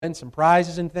and some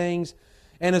prizes and things.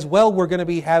 And as well, we're going to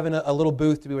be having a little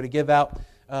booth to be able to give out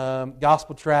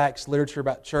gospel tracts, literature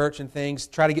about church and things.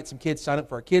 Try to get some kids signed up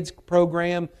for our kids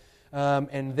program.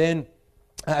 And then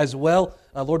as well,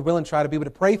 Lord willing, try to be able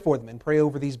to pray for them and pray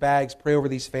over these bags, pray over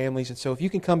these families. And so if you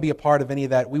can come be a part of any of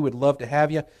that, we would love to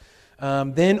have you.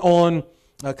 Then on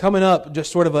coming up,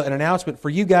 just sort of an announcement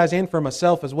for you guys and for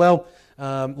myself as well.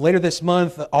 Later this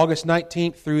month, August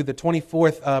 19th through the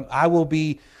 24th, I will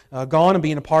be gone and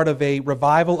being a part of a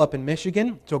revival up in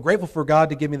Michigan. So grateful for God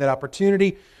to give me that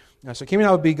opportunity. So Kimmy and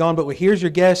I will be gone, but here's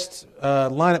your guest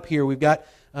lineup here. We've got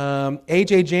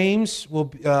A.J. James,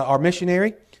 our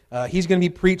missionary. He's going to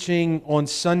be preaching on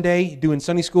Sunday, doing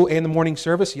Sunday school and the morning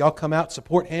service. Y'all come out,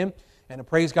 support him, and I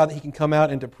praise God that he can come out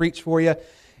and to preach for you.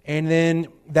 And then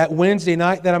that Wednesday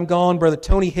night that I'm gone, Brother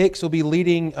Tony Hicks will be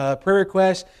leading prayer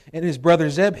requests, and his brother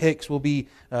Zeb Hicks will be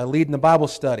leading the Bible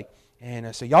study.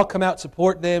 And so y'all come out,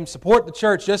 support them, support the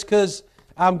church. Just because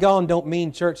I'm gone don't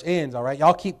mean church ends, all right?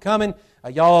 Y'all keep coming.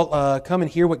 Y'all come and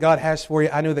hear what God has for you.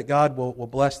 I know that God will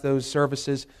bless those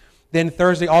services. Then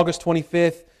Thursday, August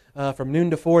 25th, from noon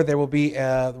to 4, there will be,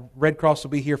 Red Cross will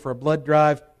be here for a blood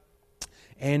drive.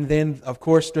 And then, of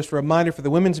course, just a reminder for the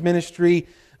women's ministry,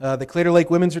 the Clear Lake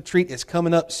Women's Retreat is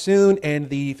coming up soon, and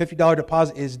the $50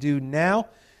 deposit is due now.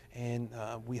 And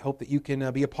we hope that you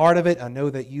can be a part of it. I know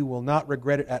that you will not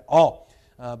regret it at all.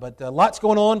 But lots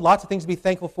going on, lots of things to be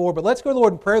thankful for. But let's go to the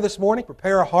Lord in prayer this morning.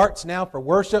 Prepare our hearts now for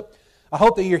worship. I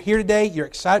hope that you're here today. You're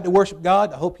excited to worship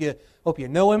God. I hope you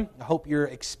know Him. I hope you're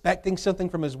expecting something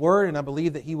from His Word, and I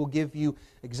believe that He will give you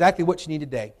exactly what you need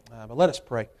today. But let us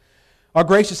pray. Our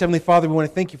gracious Heavenly Father, we want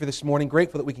to thank You for this morning.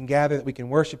 Grateful that we can gather, that we can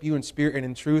worship You in spirit and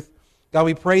in truth. God,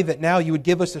 we pray that now You would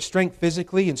give us the strength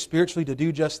physically and spiritually to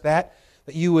do just that.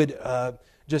 That You would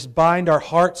just bind our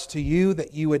hearts to You.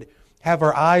 That You would have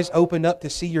our eyes opened up to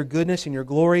see Your goodness and Your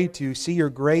glory, to see Your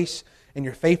grace and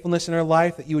Your faithfulness in our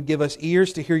life. That You would give us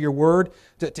ears to hear Your word,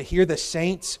 to hear the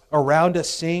saints around us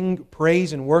sing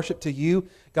praise and worship to You.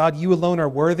 God, You alone are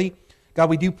worthy. God,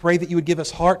 we do pray that You would give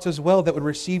us hearts as well that would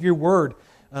receive Your word,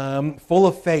 full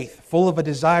of faith, full of a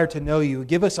desire to know You.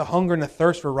 Give us a hunger and a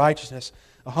thirst for righteousness,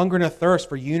 a hunger and a thirst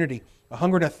for unity, a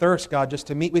hunger and a thirst, God, just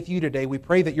to meet with You today. We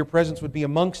pray that Your presence would be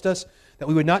amongst us, that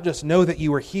we would not just know that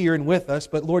You are here and with us,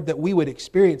 but, Lord, that we would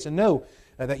experience and know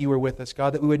that You are with us,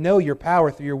 God, that we would know Your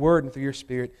power through Your word and through Your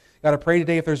Spirit. God, I pray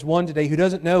today if there's one today who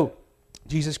doesn't know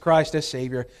Jesus Christ as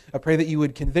Savior, I pray that You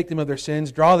would convict them of their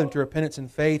sins, draw them to repentance and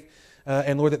faith,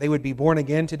 and, Lord, that they would be born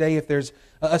again today. If there's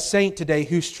a saint today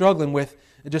who's struggling with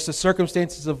just the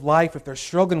circumstances of life, if they're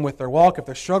struggling with their walk, if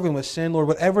they're struggling with sin, Lord,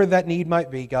 whatever that need might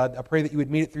be, God, I pray that You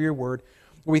would meet it through Your word.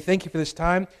 Lord, we thank You for this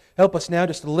time. Help us now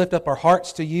just to lift up our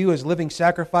hearts to You as living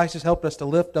sacrifices. Help us to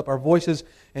lift up our voices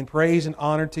in praise and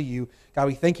honor to You. God,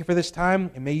 we thank You for this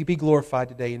time, and may You be glorified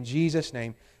today. In Jesus'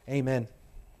 name, amen.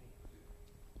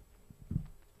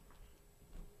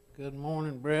 Good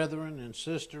morning, brethren and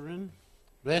sisterin.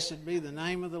 Blessed be the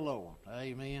name of the Lord.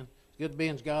 Amen. It's good to be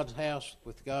in God's house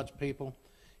with God's people.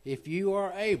 If you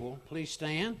are able, please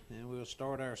stand, and we'll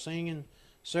start our singing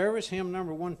service. Hymn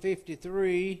number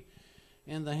 153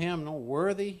 in the hymnal,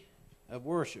 Worthy of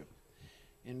Worship.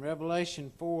 In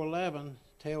Revelation 4:11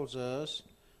 tells us,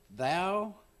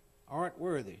 Thou art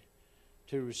worthy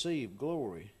to receive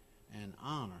glory and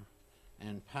honor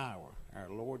and power. Our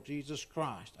Lord Jesus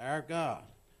Christ, our God,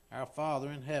 our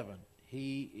Father in heaven,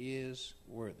 He is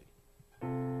worthy.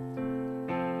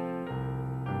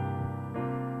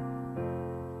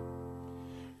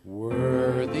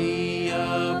 Worthy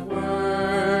of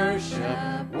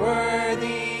worship,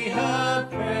 worthy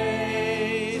of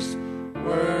praise,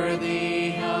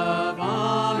 worthy of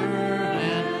honor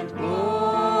and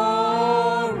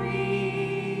glory,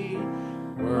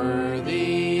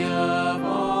 worthy of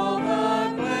all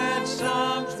the glad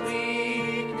songs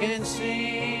we can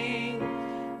sing,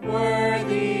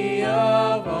 worthy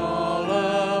of all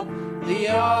of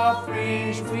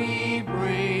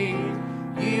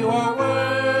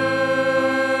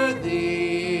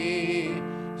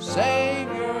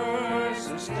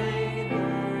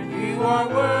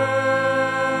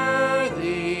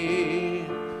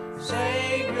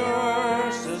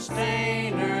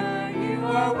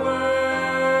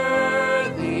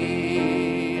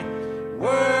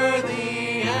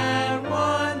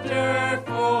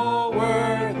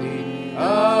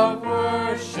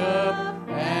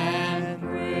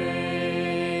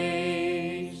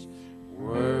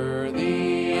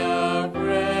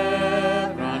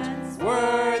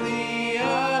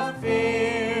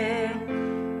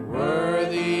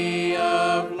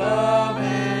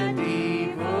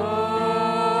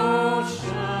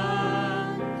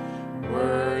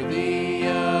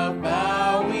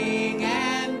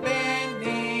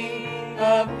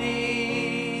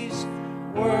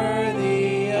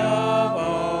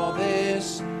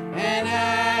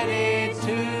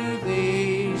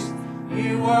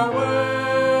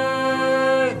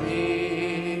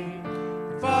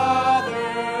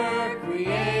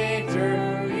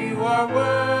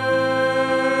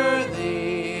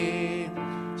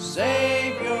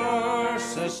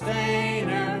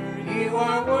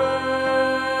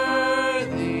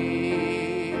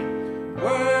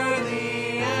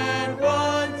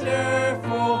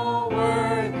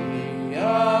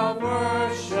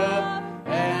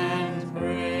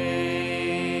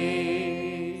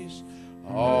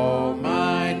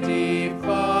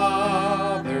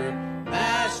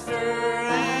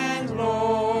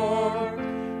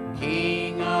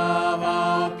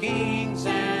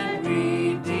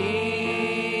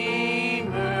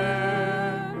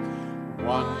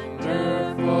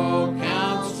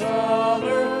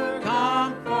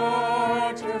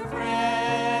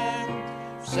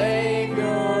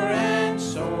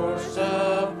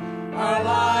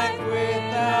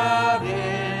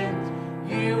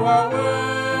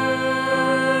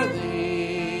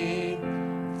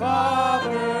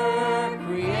Father,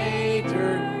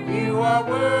 Creator, you are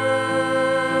worthy.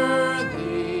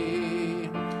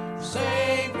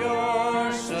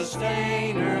 Savior,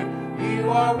 Sustainer, you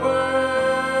are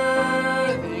worthy.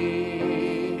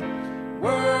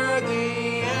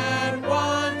 Worthy and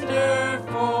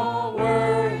wonderful,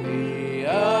 worthy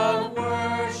of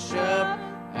worship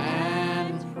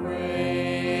and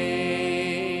praise.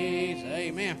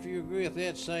 Amen. If you agree with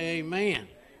that, say amen.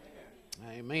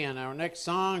 Amen. Our next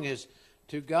song is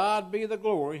To God Be the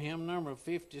Glory, hymn number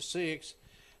 56.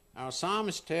 Our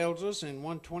psalmist tells us in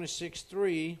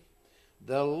 126:3,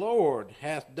 the Lord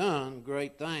hath done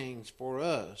great things for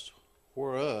us,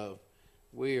 whereof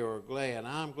we are glad.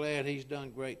 I'm glad he's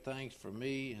done great things for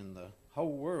me and the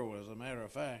whole world, as a matter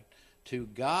of fact. To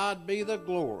God be the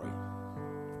glory.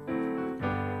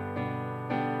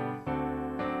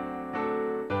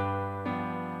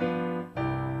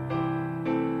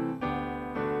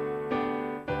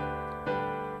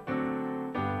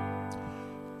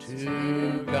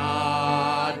 To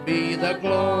God be the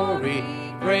glory,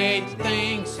 great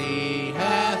things he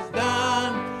hath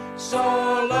done. So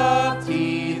loved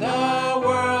he the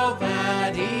world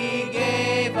that he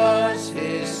gave us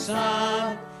his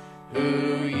Son,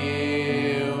 who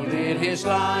yielded his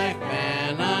life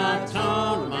an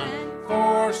atonement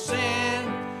for sin,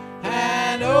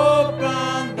 and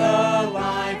opened the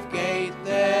life gate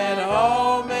that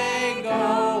all may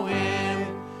go in.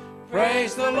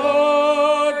 Praise the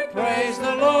Lord, praise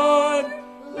the Lord,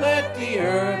 let the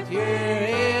earth hear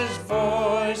his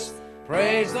voice.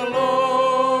 Praise the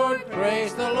Lord,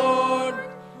 praise the Lord,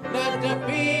 let the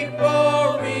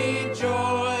people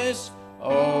rejoice.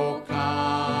 Oh,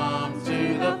 come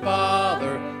to the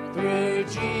Father through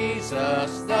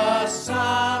Jesus the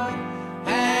Son,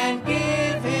 and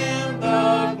give him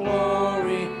the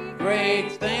glory,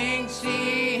 great things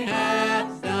he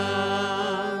hath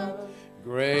done.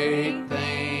 Great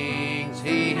things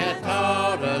he hath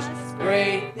taught us,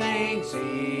 great things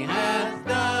he hath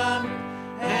done,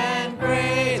 and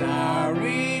great our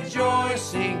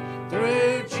rejoicing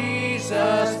through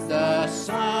Jesus the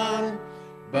Son.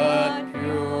 But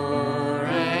pure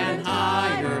and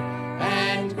higher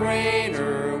and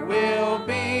greater will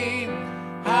be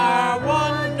our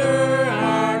wonder,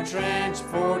 our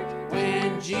transport,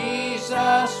 when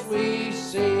Jesus we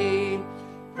see.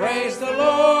 Praise the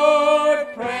Lord,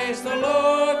 praise the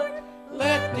Lord,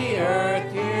 let the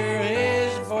earth hear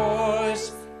his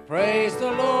voice. Praise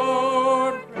the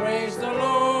Lord,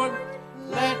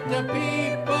 let the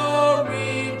people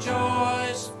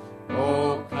rejoice.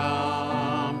 Oh,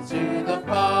 come to the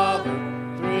Father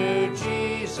through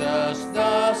Jesus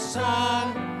the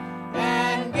Son,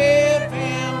 and give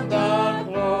him the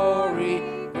glory,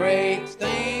 great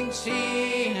things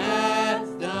he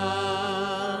hath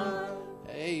done.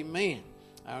 Amen.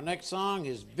 Our next song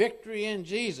is Victory in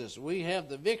Jesus. We have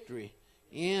the victory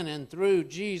in and through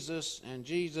Jesus and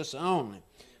Jesus only.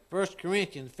 1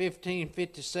 Corinthians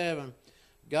 15:57,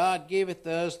 God giveth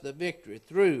us the victory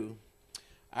through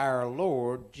our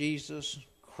Lord Jesus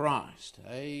Christ.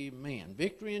 Amen.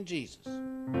 Victory in Jesus.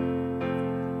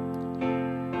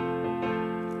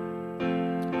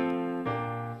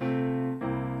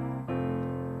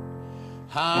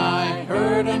 I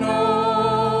heard an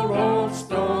old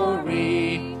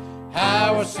story,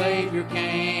 how a Savior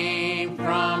came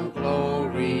from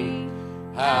glory,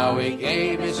 how he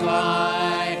gave his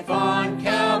life on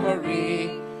Calvary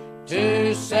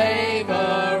to save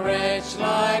a wretch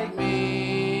like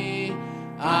me.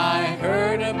 I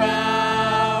heard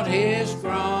about his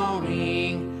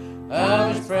groaning,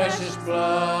 of his precious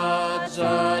blood's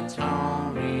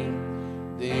atoning.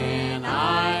 Then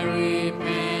I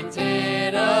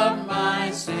repented of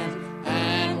my sins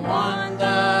and won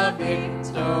the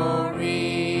victory.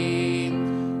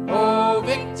 Oh,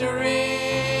 victory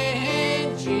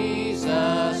in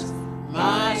Jesus,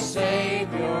 my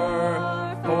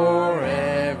Savior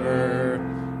forever.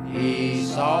 He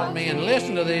sought me, and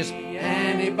listen to this,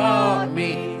 and he bought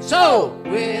me. So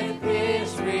with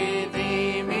his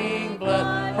redeeming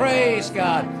blood, praise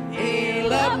God, he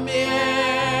loved me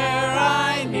ere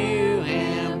I knew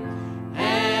him,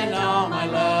 and all my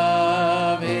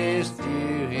love is to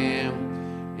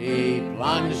him. He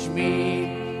plunged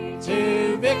me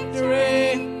to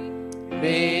victory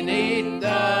beneath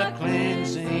the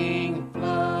cleansing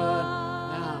flood.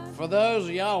 Now, for those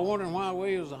of y'all wondering why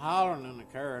we was hollering and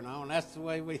carrying on, that's the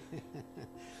way we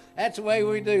that's the way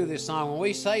we do this song. When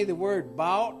we say the word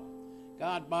bought,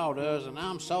 God bought us, and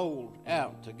I'm sold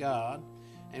out to God.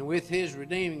 And with his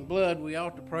redeeming blood, we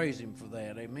ought to praise him for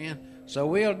that. Amen. So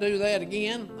we'll do that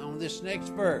again on this next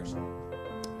verse.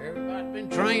 Everybody's been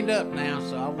trained up now,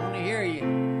 so I want to hear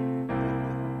you.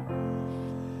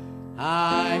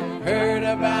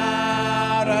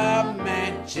 about a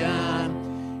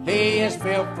mansion He has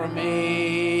built for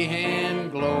me in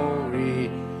glory.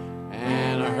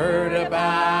 And I heard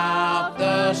about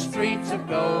the streets of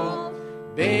gold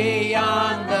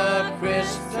beyond the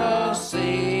crystal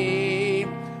sea,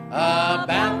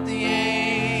 about the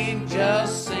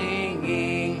angels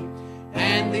singing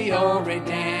and the old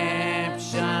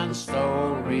redemption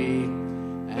story.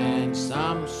 And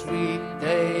some sweet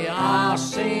day I'll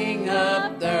sing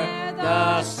up there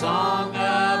the song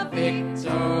of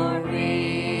victory.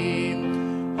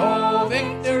 Oh,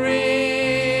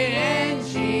 victory in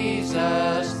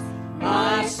Jesus,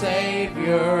 my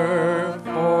Savior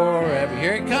forever.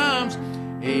 Here it comes.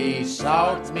 He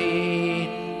sought me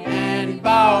and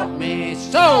bought me,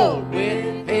 sold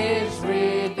with His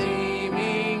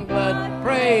redeeming blood.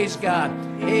 Praise God.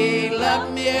 He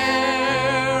loved me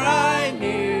ere I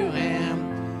knew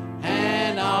Him,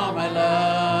 and all my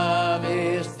love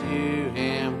is to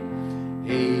Him.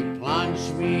 He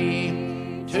plunged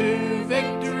me to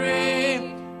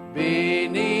victory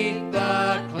beneath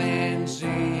the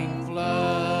cleansing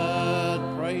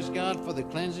flood. Praise God for the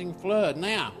cleansing flood.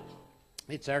 Now,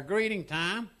 it's our greeting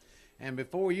time, and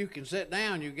before you can sit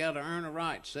down, you've got to earn a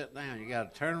right to sit down. You've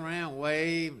got to turn around,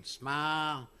 wave, and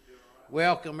smile,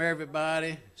 welcome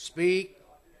everybody, speak.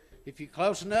 If you're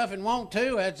close enough and want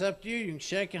to, that's up to you. You can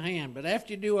shake a hand, but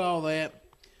after you do all that,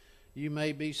 you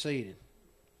may be seated.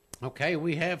 Okay,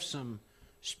 we have some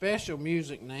special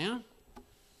music now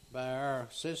by our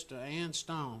sister Ann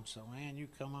Stone. So, Ann, you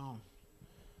come on,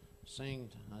 sing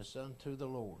us unto the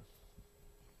Lord.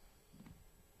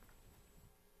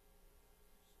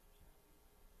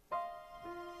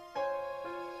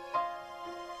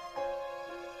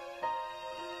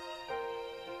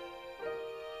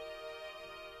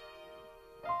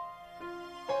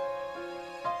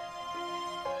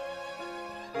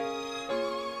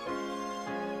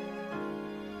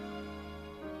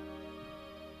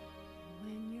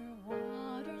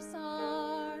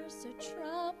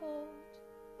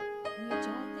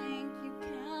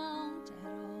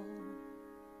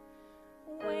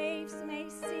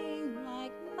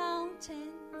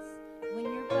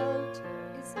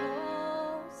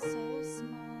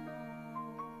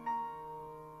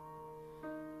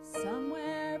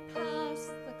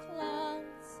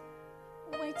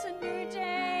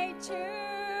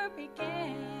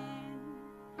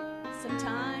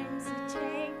 Sometimes it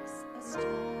takes a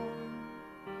storm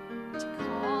to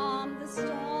calm the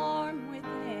storm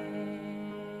within.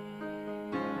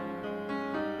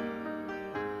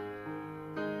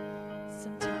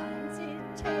 Sometimes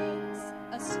it takes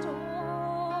a storm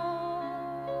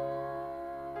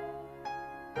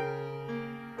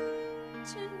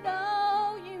to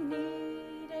know you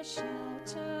need a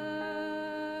shelter.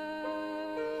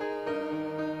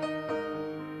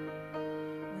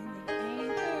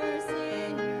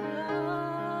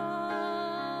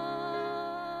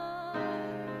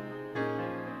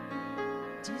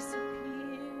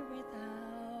 Disappear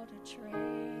without a trace.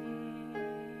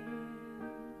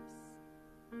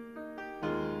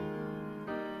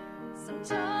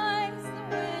 Sometimes the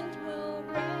wind will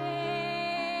rage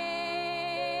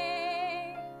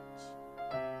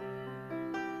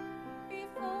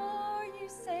before you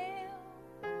sail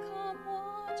calm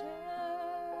waters.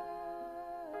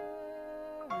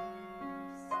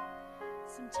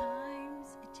 Sometimes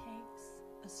it takes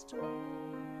a storm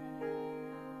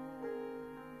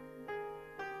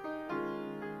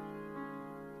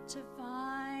to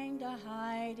find a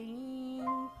hiding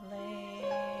place.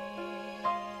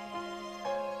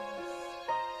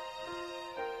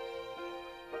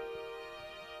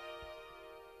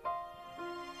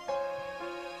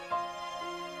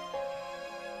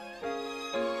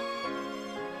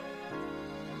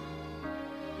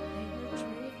 They were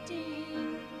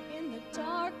drifting in the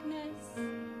darkness.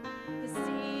 The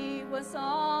sea was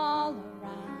all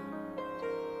around.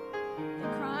 They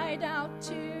cried out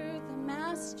to the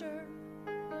Master,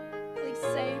 please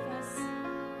save us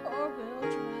or we'll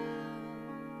drown.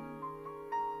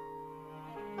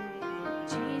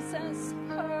 Jesus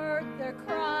heard their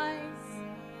cries,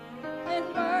 and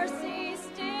mercy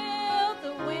stilled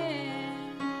the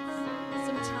winds.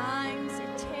 Sometimes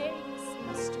it takes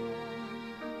a storm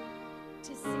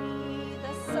to see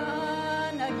the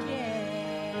sun again.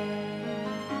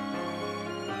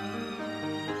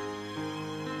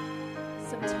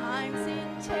 Sometimes it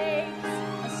takes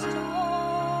a storm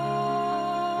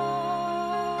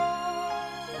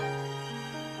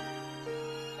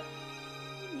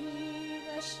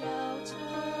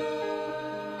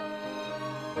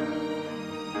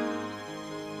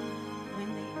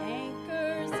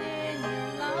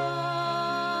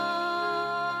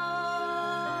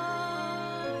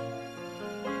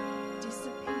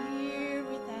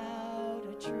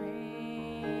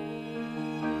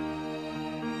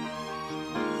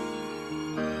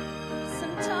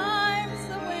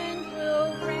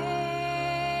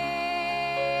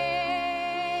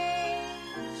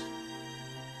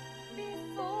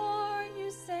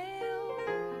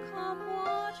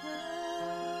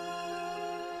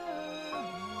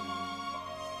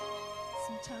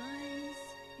Sometimes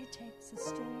it takes a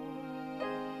storm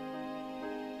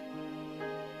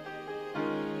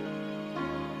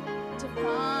to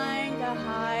find a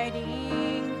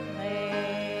hiding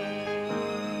place.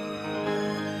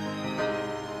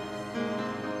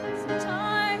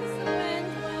 Sometimes the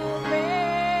wind will rage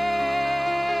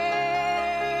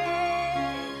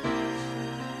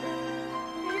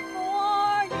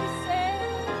before you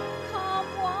sail calm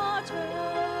waters.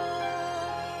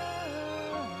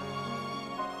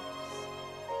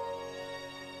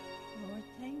 Lord,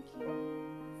 thank you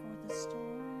for the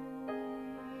storm,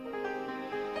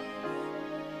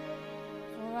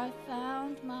 for I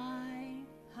found my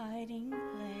hiding place.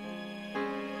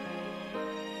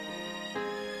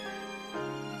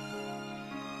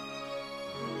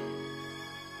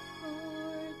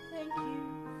 Lord, thank you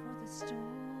for the storms.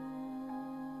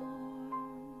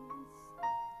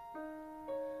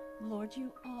 Lord,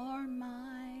 you are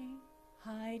my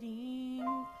hiding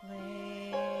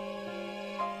place.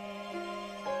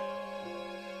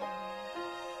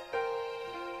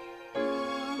 You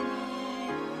are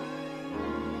my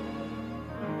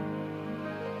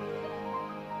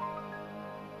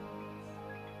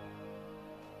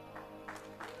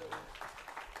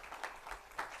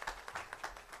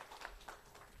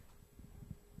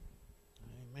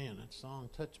Amen. That song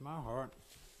touched my heart.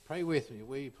 Pray with me,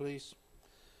 will you please?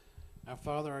 Our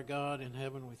Father, our God in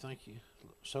heaven, we thank you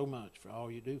so much for all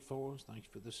you do for us. Thank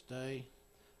you for this day,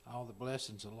 all the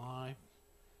blessings of life,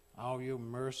 all your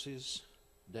mercies,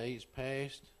 days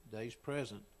past, days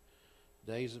present,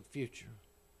 days of future.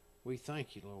 We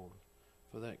thank you, Lord,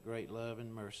 for that great love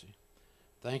and mercy.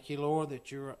 Thank you, Lord,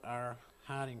 that you're our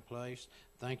hiding place.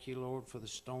 Thank you, Lord, for the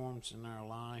storms in our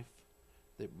life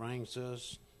that brings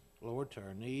us, Lord, to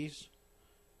our knees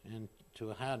and to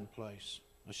a hiding place,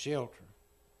 a shelter.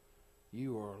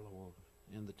 You are, Lord,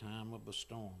 in the time of a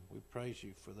storm. We praise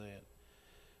you for that.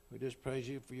 We just praise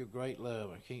you for your great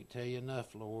love. I can't tell you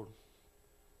enough, Lord,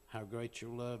 how great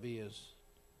your love is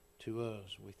to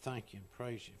us. We thank you and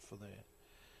praise you for that.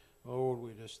 Lord,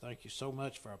 we just thank you so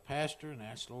much for our pastor and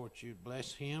ask, Lord, you'd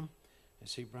bless him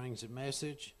as he brings a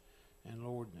message. And,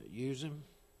 Lord, use him,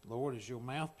 Lord, as your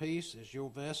mouthpiece, as your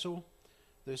vessel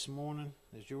this morning,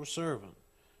 as your servant.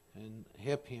 And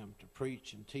help him to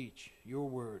preach and teach your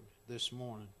word this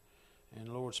morning.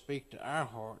 And, Lord, speak to our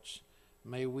hearts.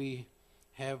 May we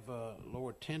have,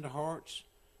 Lord, tender hearts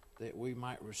that we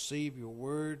might receive your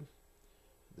word,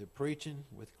 the preaching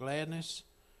with gladness,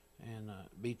 and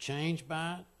be changed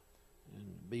by it,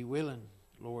 and be willing,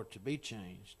 Lord, to be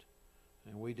changed.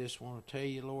 And we just want to tell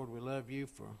you, Lord, we love you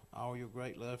for all your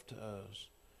great love to us.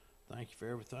 Thank you for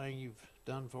everything you've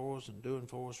done for us and doing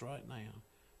for us right now.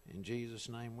 In Jesus'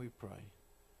 name we pray.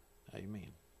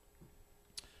 Amen.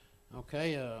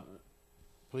 Okay,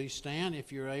 please stand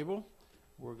if you're able.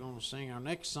 We're going to sing our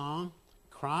next song,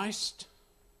 Christ,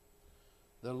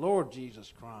 the Lord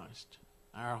Jesus Christ,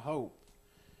 our hope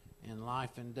in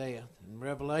life and death. In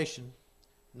Revelation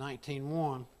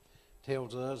 19:1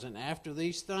 tells us, and after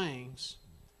these things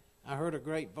I heard a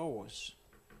great voice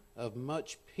of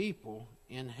much people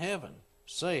in heaven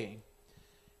saying,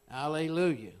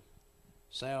 Alleluia,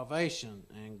 salvation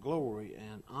and glory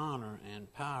and honor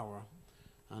and power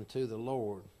unto the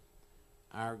Lord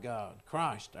our God.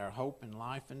 Christ, our hope in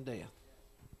life and death.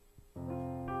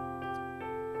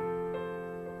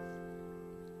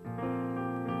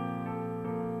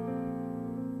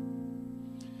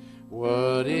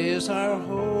 What is our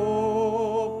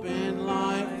hope in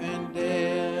life and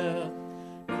death?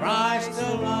 Christ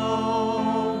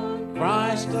alone,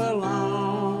 Christ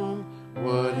alone.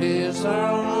 What is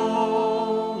our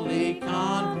only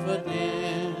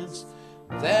confidence?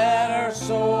 That our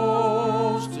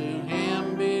souls to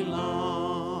Him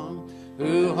belong,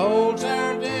 who holds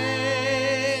our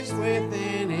days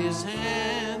within His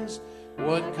hands.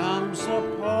 What comes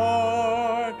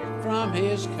apart from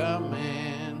His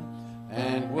command,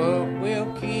 and what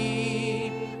will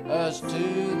keep us to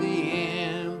the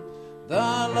end? The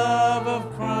love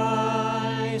of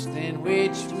Christ in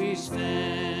which we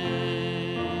stand.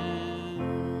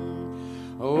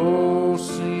 Oh,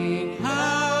 sing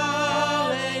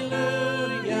hallelujah,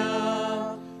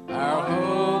 our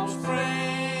hope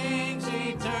springs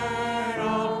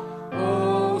eternal.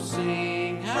 Oh,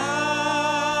 sing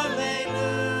hallelujah,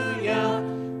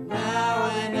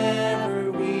 now and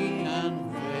ever we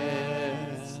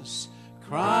confess.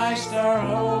 Christ our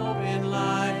hope in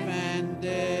life and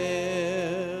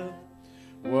death.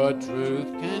 What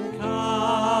truth can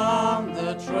calm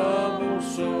the troubled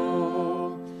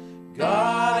soul?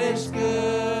 God is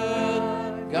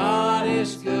good, God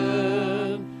is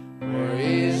good. Where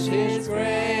is His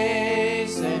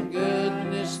grace and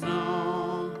goodness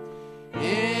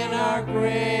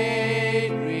great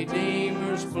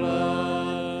Redeemer's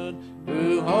blood,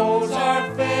 who holds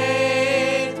our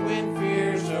faith when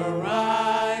fears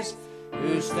arise,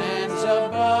 who stands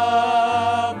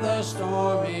above the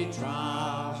stormy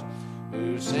trials,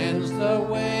 who sends the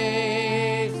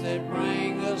waves that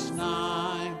bring us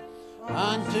nigh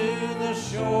unto the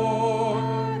shore,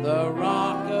 the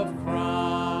rock of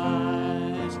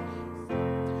Christ.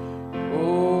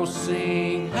 Oh,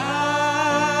 sing hallelujah,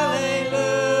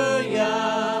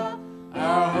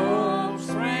 our hope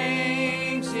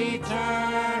springs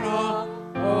eternal.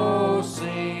 Oh,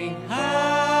 sing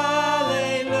hallelujah,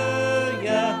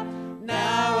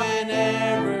 now and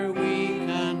ever we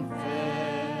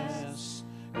confess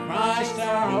Christ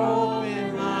our hope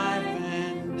in life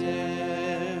and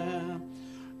death.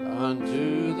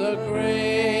 Unto the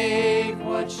grave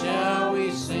what shall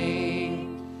we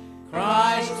sing?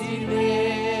 Christ He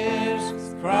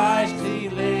lives, Christ He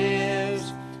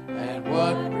lives, and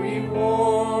what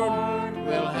reward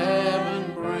will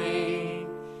heaven bring?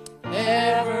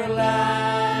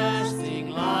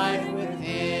 Everlasting life with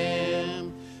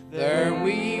Him, there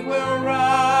we will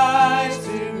rise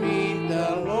to meet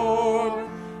the Lord,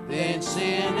 then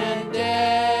sin and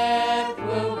death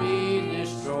will be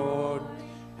destroyed,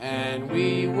 and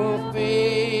we will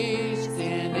feast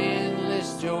in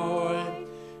endless joy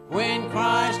when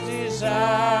Christ is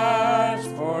ours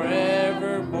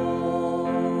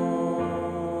forevermore.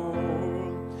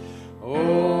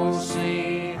 Oh,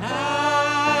 sing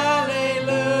hallelujah,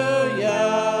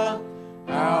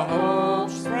 our hope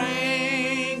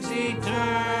springs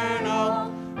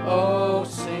eternal. Oh,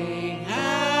 sing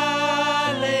hallelujah,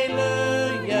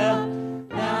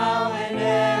 now and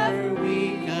ever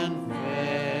we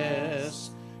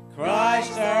confess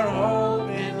Christ our hope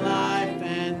in life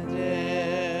and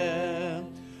death.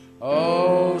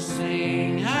 Oh,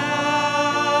 sing hallelujah,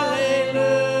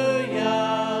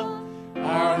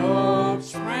 our hope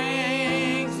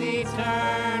springs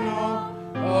eternal.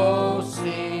 Oh,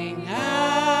 sing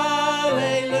hallelujah,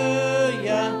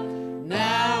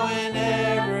 now and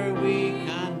ever we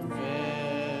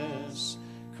confess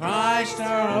Christ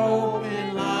our hope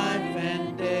in life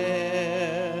and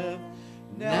death.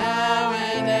 Now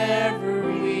and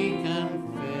ever we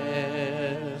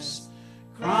confess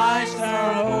Christ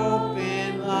our hope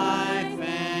in life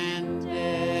and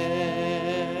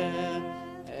death.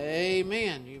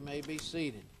 Amen. You may be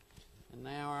seated. And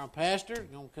now our pastor is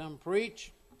going to come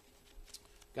preach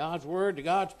God's word to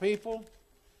God's people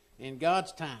in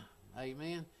God's time.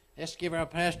 Amen. Let's give our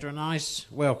pastor a nice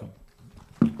welcome.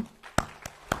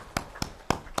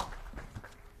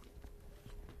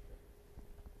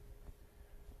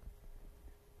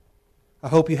 I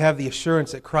hope you have the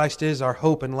assurance that Christ is our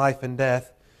hope in life and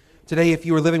death. Today, if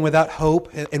you are living without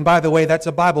hope, and by the way, that's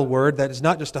a Bible word, that is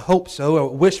not just a hope so, or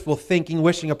wishful thinking,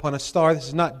 wishing upon a star. This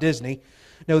is not Disney.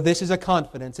 No, this is a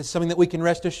confidence. It's something that we can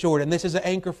rest assured, and this is an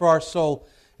anchor for our soul.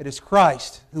 It is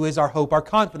Christ who is our hope, our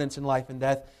confidence in life and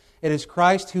death. It is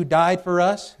Christ who died for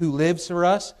us, who lives for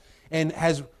us, and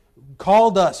has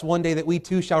called us one day that we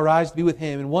too shall rise to be with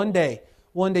Him. And one day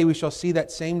we shall see that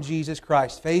same Jesus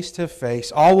Christ face to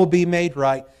face. All will be made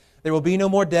right. There will be no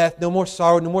more death, no more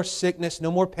sorrow, no more sickness, no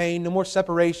more pain, no more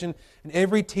separation. And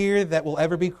every tear that will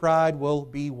ever be cried will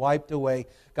be wiped away.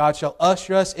 God shall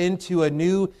usher us into a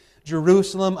new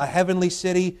Jerusalem, a heavenly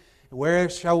city, where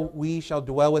we shall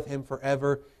dwell with Him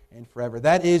forever and forever.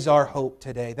 That is our hope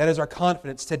today. That is our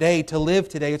confidence today, to live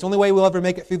today. It's the only way we'll ever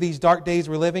make it through these dark days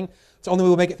we're living. It's the only way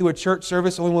we'll make it through a church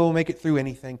service. The only way we'll make it through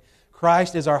anything.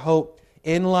 Christ is our hope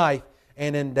in life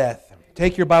and in death.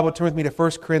 Take your Bible, turn with me to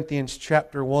 1 Corinthians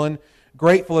chapter 1.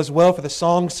 Grateful as well for the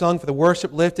song sung, for the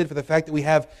worship lifted, for the fact that we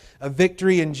have a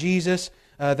victory in Jesus,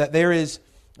 that there is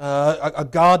a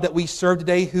God that we serve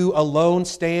today who alone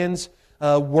stands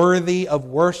worthy of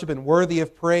worship and worthy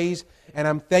of praise. And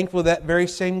I'm thankful that very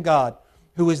same God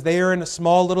who was there in a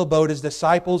small little boat, His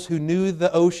disciples who knew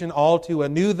the ocean all too well,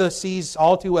 knew the seas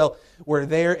all too well, were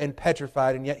there and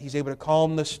petrified, and yet He's able to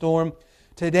calm the storm.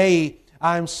 Today,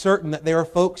 I'm certain that there are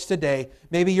folks today,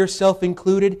 maybe yourself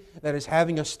included, that is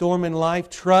having a storm in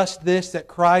life. Trust this, that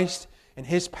Christ and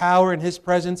His power and His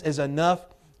presence is enough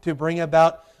to bring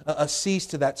about a cease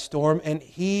to that storm. And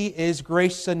He is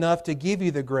gracious enough to give you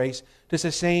the grace to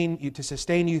sustain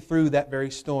you through that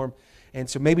very storm. And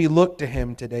so maybe look to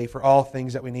Him today for all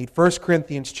things that we need. 1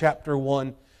 Corinthians chapter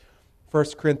 1. 1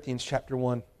 Corinthians chapter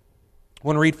 1. I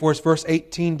want to read for us verse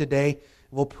 18 today.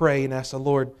 We'll pray and ask the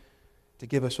Lord to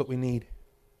give us what we need.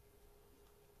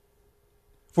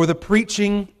 For the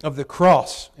preaching of the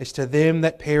cross is to them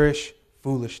that perish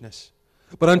foolishness,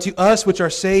 but unto us which are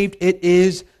saved it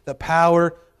is the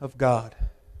power of God.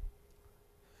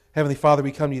 Heavenly Father,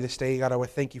 we come to you this day. God, I want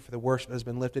to thank you for the worship that has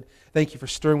been lifted. Thank you for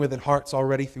stirring within hearts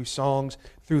already through songs,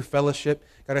 through fellowship.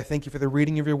 God, I thank you for the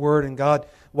reading of your word. And God,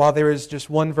 while there is just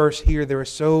one verse here, there is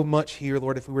so much here,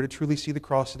 Lord, if we were to truly see the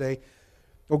cross today.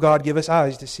 Oh God, give us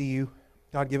eyes to see you.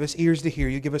 God, give us ears to hear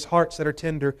you. Give us hearts that are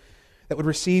tender, that would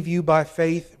receive you by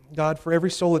faith. God, for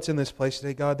every soul that's in this place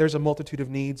today, God, there's a multitude of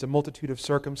needs, a multitude of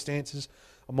circumstances,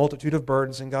 a multitude of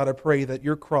burdens. And God, I pray that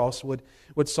your cross would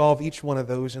solve each one of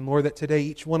those. And Lord, that today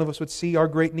each one of us would see our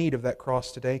great need of that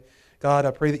cross today. God,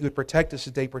 I pray that you would protect us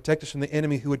today, protect us from the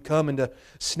enemy who would come and to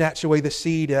snatch away the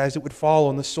seed as it would fall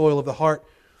on the soil of the heart.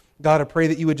 God, I pray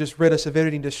that you would just rid us of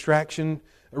any distraction,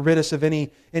 rid us of any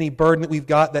burden that we've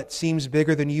got that seems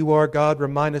bigger than you are. God,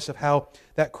 remind us of how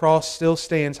that cross still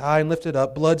stands high and lifted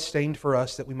up, blood-stained for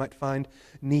us, that we might find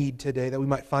need today, that we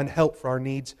might find help for our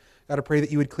needs. God, I pray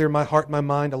that you would clear my heart and my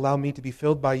mind, allow me to be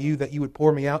filled by you, that you would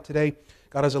pour me out today.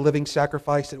 God, as a living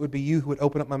sacrifice, that it would be you who would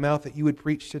open up my mouth, that you would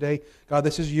preach today. God,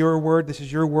 this is your word. This is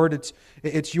your word.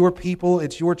 It's your people.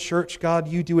 It's your church. God,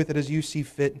 you do with it as you see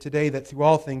fit. And today, that through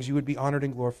all things you would be honored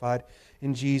and glorified.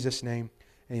 In Jesus' name,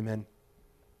 amen.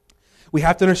 We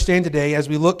have to understand today, as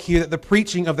we look here, that the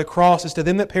preaching of the cross is to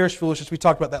them that perish foolishness. We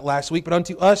talked about that last week. But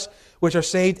unto us which are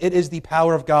saved, it is the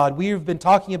power of God. We've been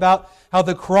talking about how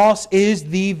the cross is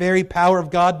the very power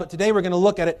of God. But today we're going to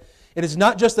look at it. It is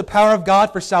not just the power of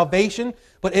God for salvation,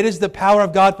 but it is the power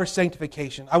of God for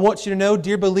sanctification. I want you to know,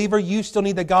 dear believer, you still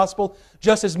need the gospel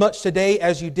just as much today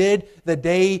as you did the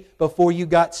day before you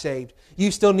got saved. You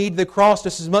still need the cross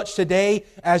just as much today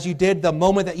as you did the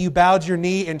moment that you bowed your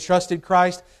knee and trusted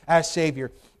Christ as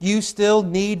Savior. You still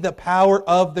need the power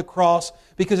of the cross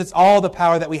because it's all the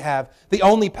power that we have, the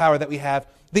only power that we have.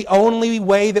 The only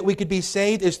way that we could be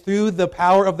saved is through the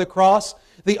power of the cross.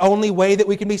 The only way that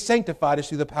we can be sanctified is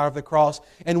through the power of the cross.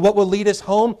 And what will lead us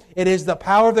home? It is the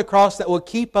power of the cross that will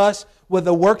keep us with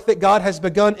the work that God has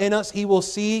begun in us. He will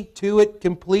see to it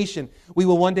completion. We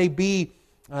will one day be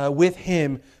with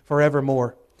Him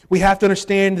forevermore. We have to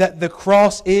understand that the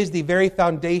cross is the very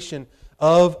foundation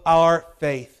of our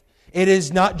faith. It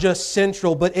is not just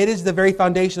central, but it is the very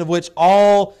foundation of which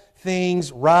all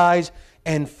things rise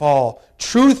and fall.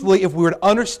 Truthfully, if we were to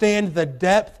understand the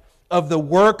depth of the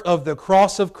work of the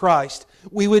cross of Christ,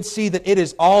 we would see that it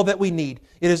is all that we need.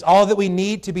 It is all that we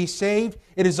need to be saved.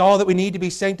 It is all that we need to be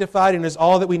sanctified. And it is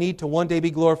all that we need to one day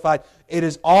be glorified. It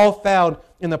is all found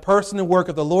in the person and work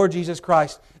of the Lord Jesus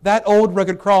Christ. That old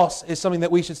rugged cross is something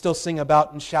that we should still sing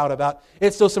about and shout about.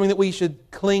 It's still something that we should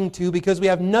cling to because we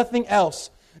have nothing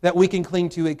else that we can cling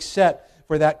to except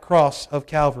for that cross of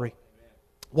Calvary.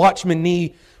 Watchman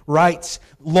Nee writes,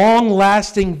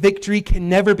 long-lasting victory can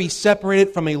never be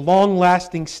separated from a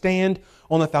long-lasting stand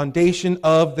on the foundation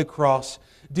of the cross.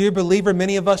 Dear believer,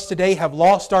 many of us today have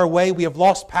lost our way. We have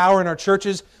lost power in our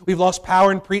churches. We've lost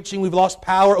power in preaching. We've lost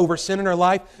power over sin in our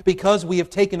life because we have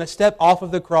taken a step off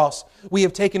of the cross. We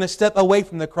have taken a step away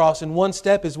from the cross, and one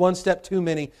step is one step too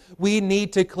many. We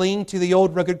need to cling to the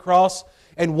old rugged cross.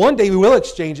 And one day we will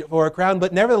exchange it for a crown,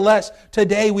 but nevertheless,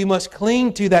 today we must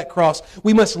cling to that cross.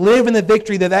 We must live in the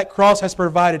victory that that cross has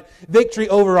provided. Victory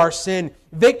over our sin,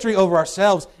 victory over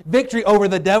ourselves, victory over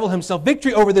the devil himself,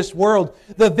 victory over this world.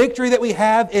 The victory that we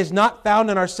have is not found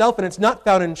in ourselves, and it's not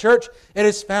found in church. It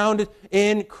is found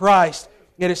in Christ.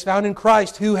 It is found in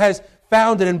Christ who has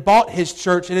founded and bought His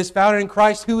church. It is founded in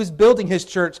Christ who is building His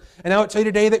church. And I would tell you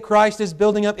today that Christ is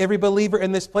building up every believer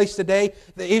in this place today.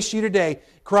 The issue today,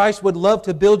 Christ would love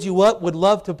to build you up, would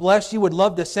love to bless you, would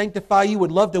love to sanctify you,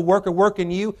 would love to work a work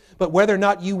in you. But whether or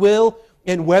not you will,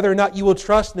 and whether or not you will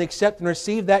trust and accept and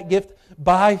receive that gift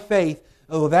by faith,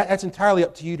 that's entirely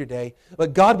up to you today.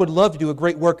 But God would love to do a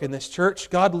great work in this church.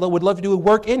 God would love to do a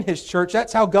work in His church.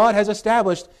 That's how God has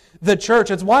established the church.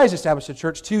 That's why He's established the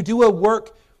church, to do a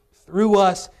work through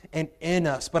us and in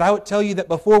us. But I would tell you that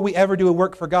before we ever do a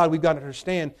work for God, we've got to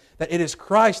understand that it is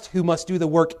Christ who must do the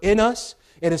work in us.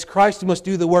 It is Christ who must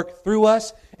do the work through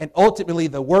us. And ultimately,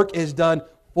 the work is done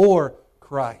for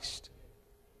Christ.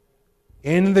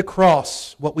 In the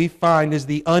cross, what we find is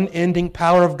the unending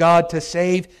power of God to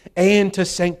save and to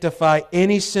sanctify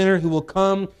any sinner who will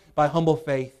come by humble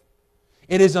faith.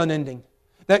 It is unending.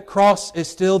 That cross is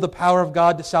still the power of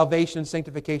God to salvation and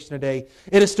sanctification today.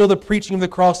 It is still the preaching of the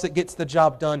cross that gets the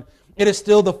job done. It is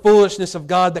still the foolishness of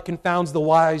God that confounds the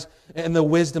wise and the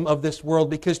wisdom of this world,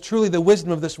 because truly the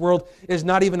wisdom of this world is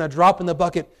not even a drop in the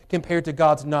bucket compared to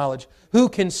God's knowledge. Who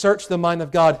can search the mind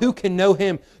of God? Who can know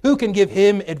Him? Who can give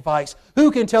Him advice?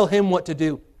 Who can tell Him what to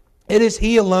do? It is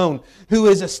He alone who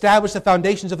has established the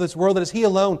foundations of this world. It is He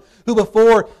alone who,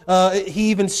 before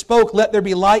He even spoke, "Let there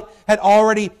be light," had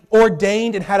already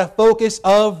ordained and had a focus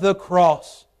of the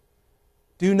cross.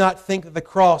 Do not think that the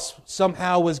cross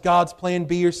somehow was God's plan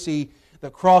B or C.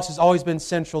 The cross has always been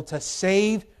central to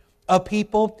save a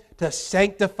people, to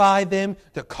sanctify them,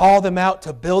 to call them out,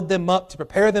 to build them up, to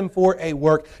prepare them for a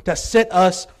work, to set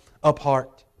us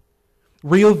apart.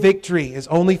 Real victory is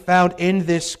only found in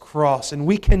this cross, and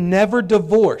we can never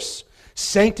divorce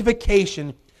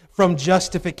sanctification from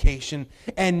justification,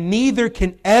 and neither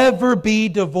can ever be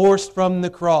divorced from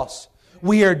the cross.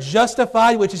 We are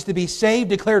justified, which is to be saved,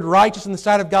 declared righteous in the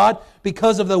sight of God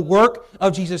because of the work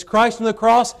of Jesus Christ on the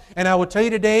cross. And I will tell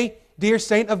you today, dear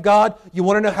saint of God, you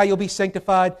want to know how you'll be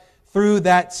sanctified? Through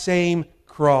that same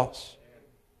cross.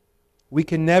 We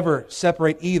can never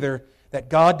separate either, that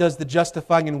God does the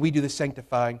justifying and we do the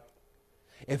sanctifying.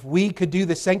 If we could do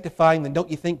the sanctifying, then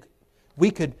don't you think we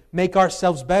could make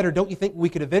ourselves better? Don't you think we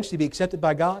could eventually be accepted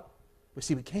by God? But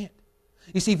see, we can't.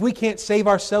 You see, if we can't save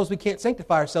ourselves, we can't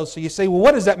sanctify ourselves. So you say, well,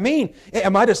 what does that mean?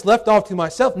 Am I just left off to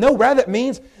myself? No, rather it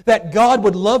means that God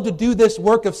would love to do this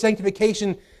work of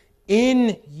sanctification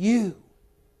in you.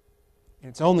 And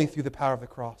it's only through the power of the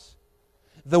cross.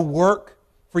 The work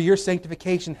for your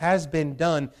sanctification has been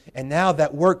done, and now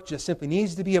that work just simply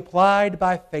needs to be applied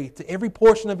by faith to every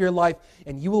portion of your life,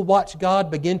 and you will watch God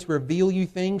begin to reveal you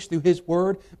things through His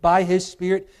Word, by His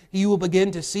Spirit. You will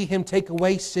begin to see Him take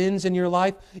away sins in your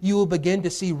life. You will begin to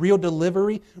see real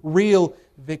delivery, real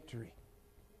victory.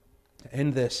 To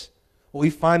end this, what we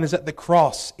find is that the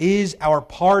cross is our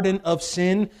pardon of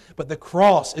sin, but the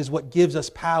cross is what gives us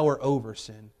power over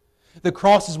sin. The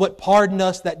cross is what pardoned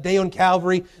us that day on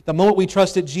Calvary, the moment we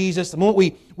trusted Jesus, the moment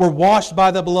we were washed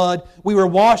by the blood. We were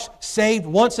washed, saved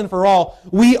once and for all.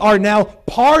 We are now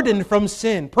pardoned from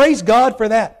sin. Praise God for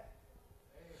that.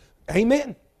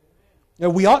 Amen. Now,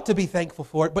 we ought to be thankful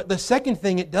for it, but the second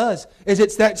thing it does is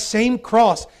it's that same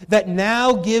cross that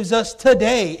now gives us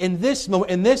today, in this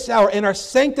moment, in this hour, in our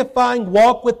sanctifying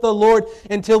walk with the Lord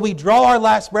until we draw our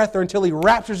last breath or until He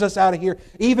raptures us out of here.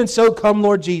 Even so, come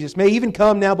Lord Jesus. May He even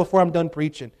come now before I'm done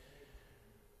preaching.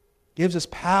 Gives us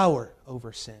power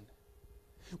over sin.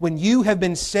 When you have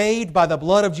been saved by the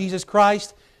blood of Jesus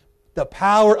Christ, the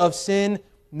power of sin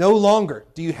no longer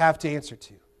do you have to answer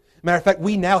to. Matter of fact,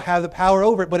 we now have the power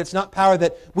over it, but it's not power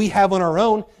that we have on our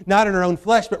own, not in our own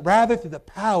flesh, but rather through the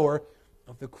power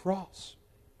of the cross.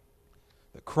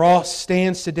 The cross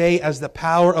stands today as the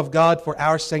power of God for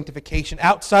our sanctification.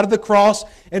 Outside of the cross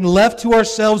and left to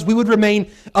ourselves, we would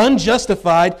remain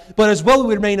unjustified, but as well we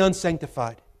would remain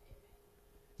unsanctified.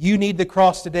 You need the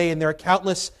cross today, and there are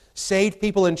countless saved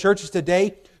people in churches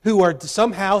today who are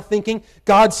somehow thinking,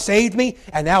 God saved me,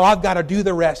 and now I've got to do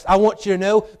the rest. I want you to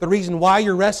know the reason why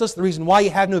you're restless, the reason why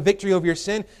you have no victory over your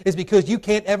sin is because you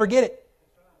can't ever get it.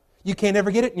 You can't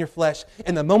ever get it in your flesh.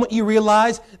 And the moment you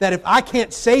realize that if I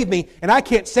can't save me and I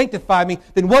can't sanctify me,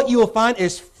 then what you will find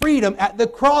is freedom at the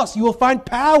cross. You will find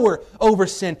power over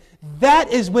sin.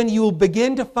 That is when you will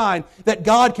begin to find that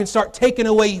God can start taking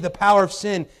away the power of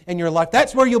sin in your life.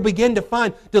 That's where you'll begin to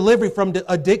find delivery from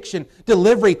addiction,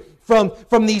 delivery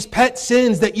from these pet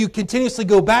sins that you continuously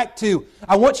go back to.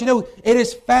 I want you to know it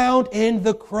is found in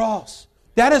the cross.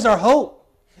 That is our hope.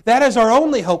 That is our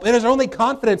only hope. It is our only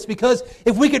confidence, because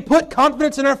if we could put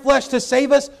confidence in our flesh to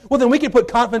save us, well, then we could put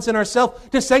confidence in ourselves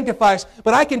to sanctify us.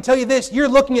 But I can tell you this, you're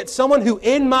looking at someone who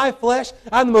in my flesh,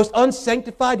 I'm the most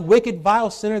unsanctified, wicked,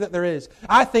 vile sinner that there is.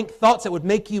 I think thoughts that would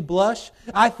make you blush.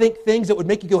 I think things that would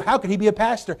make you go, how could he be a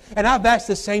pastor? And I've asked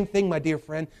the same thing, my dear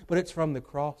friend, but it's from the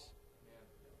cross.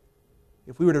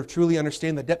 If we were to truly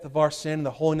understand the depth of our sin and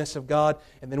the holiness of God,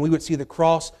 and then we would see the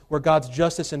cross where God's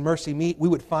justice and mercy meet, we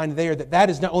would find there that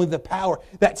that is not only the power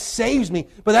that saves me,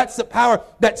 but that's the power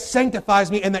that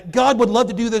sanctifies me, and that God would love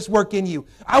to do this work in you.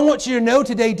 I want you to know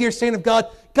today, dear saint of God,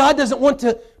 God doesn't want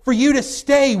for you to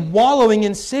stay wallowing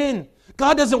in sin.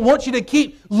 God doesn't want you to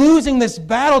keep losing this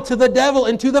battle to the devil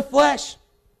and to the flesh.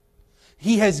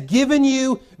 He has given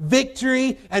you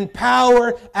victory and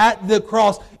power at the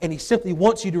cross, and He simply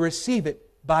wants you to receive it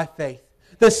by faith.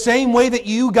 The same way that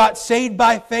you got saved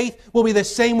by faith will be the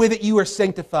same way that you are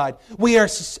sanctified. We are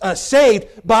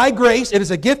saved by grace. It is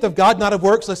a gift of God, not of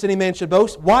works, lest any man should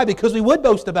boast. Why? Because we would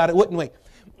boast about it, wouldn't we?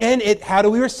 And how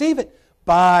do we receive it?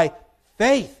 By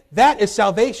faith. That is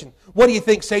salvation. What do you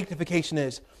think sanctification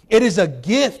is? It is a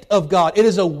gift of God. It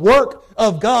is a work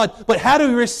of God. But how do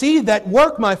we receive that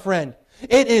work, my friend?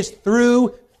 It is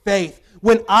through faith.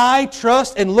 When I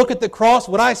trust and look at the cross,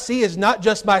 what I see is not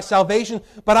just my salvation,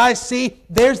 but I see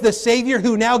there's the Savior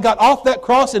who now got off that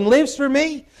cross and lives for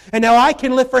me. And now I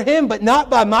can live for Him, but not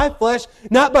by my flesh,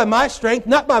 not by my strength,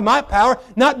 not by my power,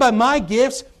 not by my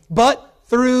gifts, but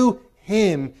through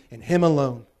Him and Him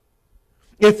alone.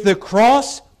 If the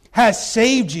cross has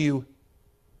saved you,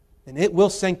 then it will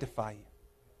sanctify you.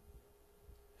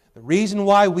 The reason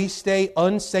why we stay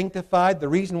unsanctified, the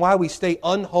reason why we stay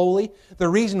unholy, the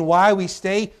reason why we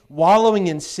stay wallowing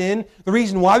in sin, the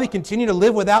reason why we continue to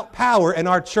live without power in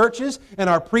our churches and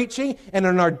our preaching and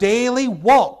in our daily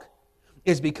walk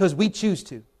is because we choose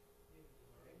to.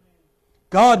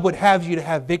 God would have you to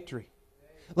have victory.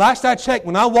 Last I checked,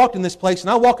 when I walked in this place, and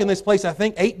I walk in this place, I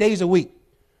think, 8 days a week,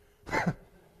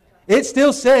 it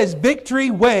still says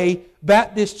Victory Way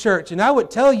Baptist Church. And I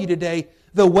would tell you today,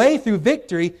 the way through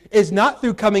victory is not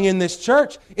through coming in this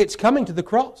church, it's coming to the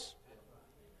cross.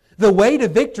 The way to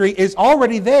victory is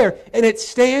already there, and it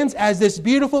stands as this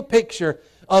beautiful picture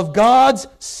of God's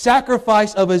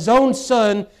sacrifice of His own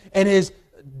Son and His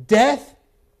death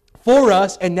for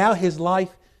us, and now His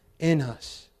life in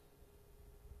us.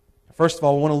 First of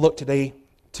all, I want to look today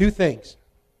two things.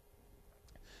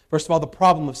 First of all, the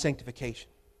problem of sanctification.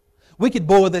 We could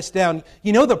boil this down.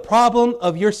 You know the problem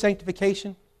of your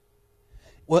sanctification?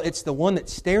 Well, it's the one that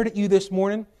stared at you this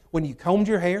morning when you combed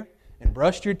your hair and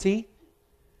brushed your teeth.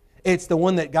 It's the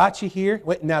one that got you here.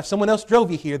 Now, if someone else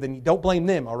drove you here, then you don't blame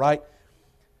them, all right?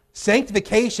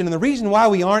 Sanctification, and the reason why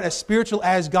we aren't as spiritual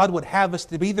as God would have us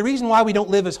to be, the reason why we don't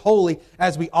live as holy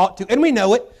as we ought to, and we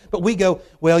know it, but we go,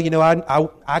 well, you know,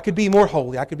 I could be more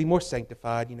holy, I could be more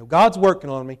sanctified, you know, God's working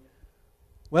on me.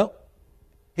 Well,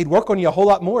 He'd work on you a whole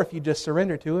lot more if you just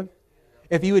surrender to Him.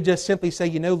 If you would just simply say,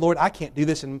 you know, Lord, I can't do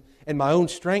this in my own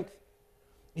strength.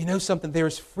 You know something, there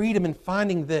is freedom in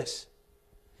finding this.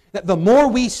 That the more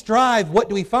we strive, what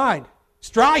do we find?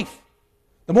 Strife.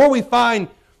 The more we find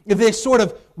this sort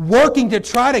of working to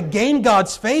try to gain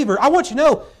God's favor. I want you to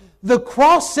know, the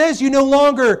cross says you no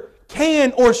longer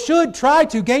can or should try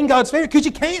to gain God's favor because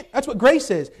you can't. That's what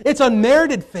grace is. It's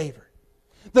unmerited favor.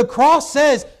 The cross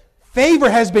says favor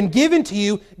has been given to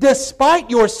you despite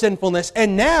your sinfulness,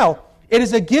 and now it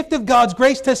is a gift of God's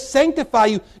grace to sanctify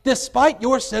you despite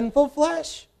your sinful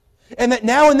flesh. And that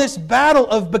now in this battle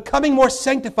of becoming more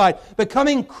sanctified,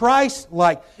 becoming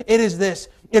Christ-like, it is this.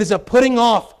 It is a putting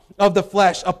off of the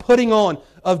flesh, a putting on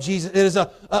of Jesus. It is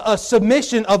a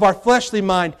submission of our fleshly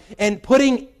mind and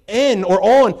putting in or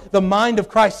on the mind of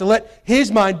Christ to let His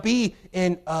mind be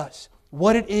in us.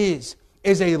 What it is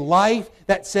a life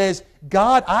that says,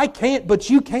 God, I can't, but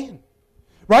You can.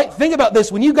 Right? Think about this.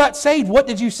 When you got saved, what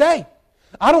did you say?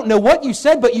 I don't know what you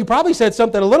said, but you probably said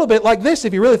something a little bit like this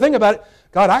if you really think about it.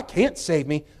 God, I can't save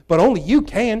me, but only You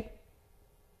can.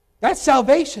 That's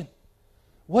salvation.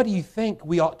 What do you think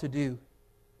we ought to do?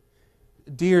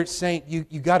 Dear saint, you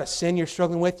got a sin you're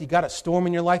struggling with. You got a storm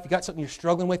in your life. You got something you're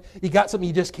struggling with. You got something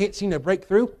you just can't seem to break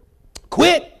through.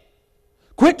 Quit.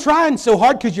 Quit trying so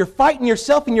hard because you're fighting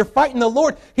yourself and you're fighting the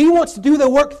Lord. He wants to do the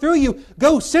work through you.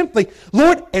 Go simply,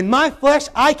 Lord, in my flesh,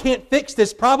 I can't fix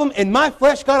this problem. In my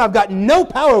flesh, God, I've got no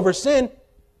power over sin.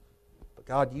 But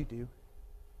God, You do.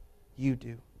 You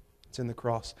do. It's in the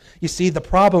cross. You see, the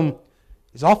problem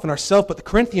is often ourselves, but the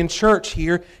Corinthian church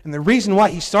here, and the reason why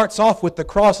he starts off with the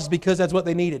cross is because that's what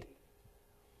they needed.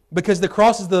 Because the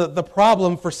cross is the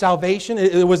problem for salvation.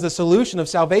 It was the solution of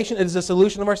salvation. It is the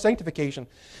solution of our sanctification.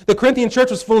 The Corinthian church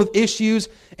was full of issues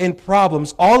and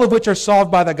problems, all of which are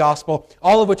solved by the gospel,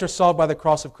 all of which are solved by the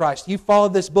cross of Christ. You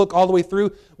followed this book all the way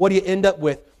through, what do you end up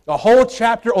with? A whole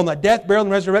chapter on the death, burial,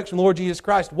 and resurrection of the Lord Jesus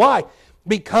Christ. Why?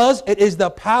 Because it is the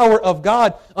power of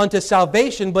God unto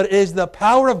salvation, but it is the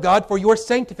power of God for your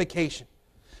sanctification.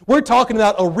 We're talking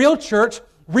about a real church,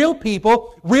 real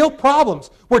people, real problems.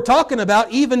 We're talking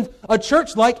about even a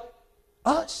church like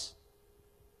us.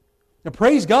 Now,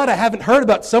 praise God, I haven't heard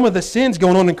about some of the sins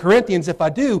going on in Corinthians. If I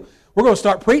do, we're going to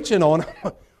start preaching on them.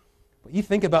 But you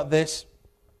think about this.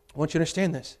 I want you to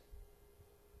understand this.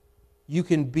 You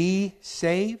can be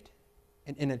saved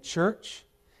and in a church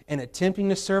and attempting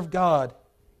to serve God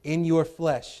in your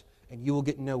flesh, and you will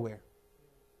get nowhere.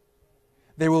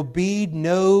 There will be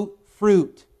no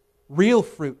fruit, real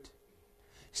fruit.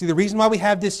 See, the reason why we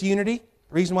have disunity,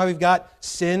 the reason why we've got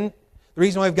sin, the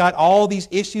reason why we've got all these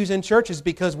issues in church is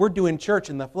because we're doing church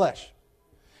in the flesh.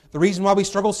 The reason why we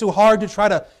struggle so hard to try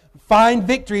to find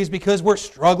victory is because we're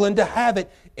struggling to have it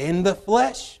in the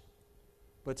flesh.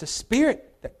 But it's a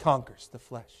Spirit that conquers the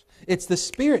flesh. It's the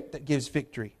Spirit that gives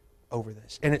victory over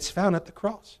this. And it's found at the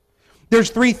cross. There's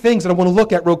three things that I want to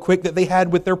look at real quick that they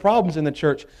had with their problems in the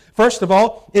church. First of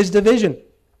all is division.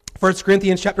 1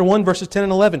 Corinthians chapter 1, verses 10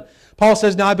 and 11. Paul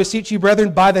says, "Now I beseech you,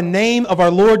 brethren, by the name of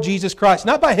our Lord Jesus Christ."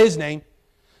 Not by His name.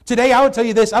 Today, I would tell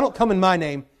you this, I don't come in my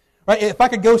name. Right? If I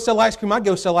could go sell ice cream, I'd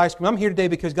go sell ice cream. I'm here today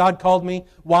because God called me.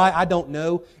 Why? I don't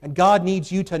know. And God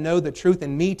needs you to know the truth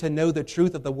and me to know the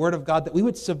truth of the Word of God, that we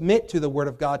would submit to the Word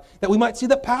of God, that we might see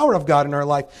the power of God in our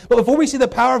life. But before we see the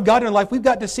power of God in our life, we've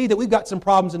got to see that we've got some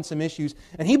problems and some issues.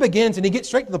 And he begins and he gets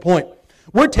straight to the point.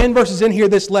 We're 10 verses in here,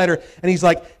 this letter, and he's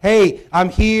like, hey, I'm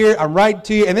here, I'm writing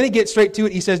to you. And then he gets straight to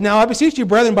it. He says, now I beseech you,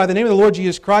 brethren, by the name of the Lord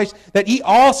Jesus Christ, that ye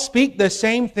all speak the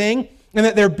same thing, and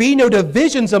that there be no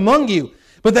divisions among you,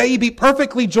 but that ye be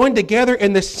perfectly joined together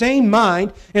in the same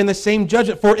mind and the same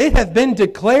judgment. For it hath been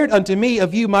declared unto me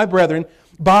of you, my brethren,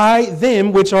 by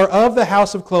them which are of the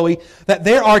house of Chloe, that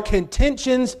there are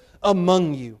contentions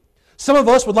among you. Some of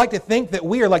us would like to think that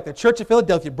we are like the Church of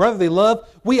Philadelphia, brotherly love.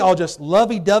 We all just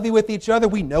lovey-dovey with each other.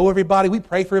 We know everybody. We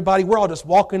pray for everybody. We're all just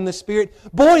walking in the Spirit.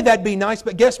 Boy, that'd be nice,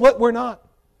 but guess what? We're not.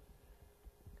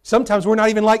 Sometimes we're not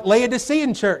even like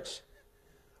Laodicean church.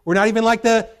 We're not even like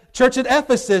the church at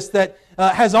Ephesus that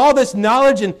has all this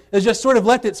knowledge and has just sort of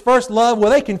left its first love.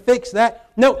 Well, they can fix that.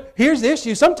 No, here's the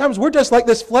issue. Sometimes we're just like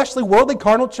this fleshly, worldly,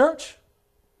 carnal church.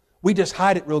 We just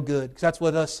hide it real good because that's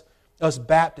what us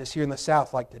Baptists here in the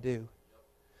South like to do.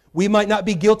 We might not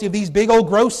be guilty of these big old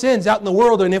gross sins out in the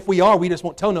world, and if we are, we just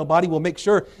won't tell nobody. We'll make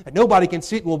sure that nobody can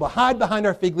see it. We'll hide behind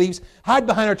our fig leaves, hide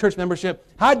behind our church membership,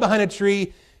 hide behind a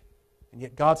tree, and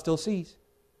yet God still sees.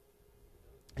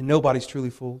 And nobody's truly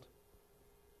fooled.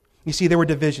 You see, there were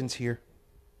divisions here.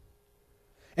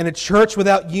 And a church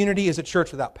without unity is a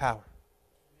church without power.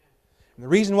 And the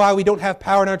reason why we don't have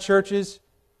power in our churches,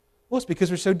 well, it's because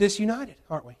we're so disunited,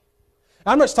 aren't we?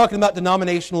 I'm not just talking about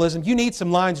denominationalism. You need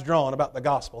some lines drawn about the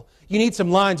gospel. You need some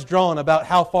lines drawn about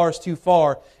how far is too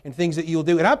far and things that you'll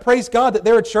do. And I praise God that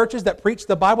there are churches that preach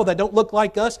the Bible that don't look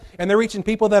like us, and they're reaching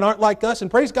people that aren't like us. And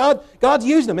praise God, God's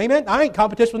using them. Amen? I ain't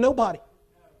competition with nobody.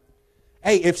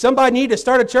 Hey, if somebody needed to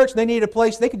start a church and they needed a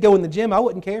place, they could go in the gym. I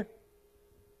wouldn't care.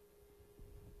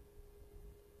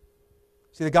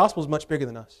 See, the gospel is much bigger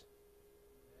than us.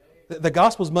 The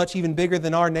gospel is much even bigger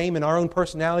than our name and our own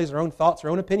personalities, our own thoughts, our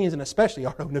own opinions, and especially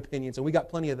our own opinions. And we got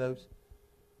plenty of those.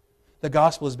 The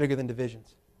gospel is bigger than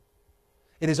divisions.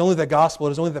 It is only the gospel,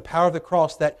 it is only the power of the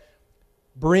cross that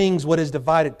brings what is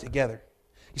divided together.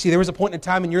 You see, there was a point in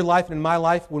time in your life and in my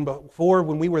life when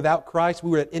we were without Christ,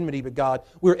 we were at enmity with God.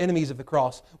 We were enemies of the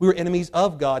cross. We were enemies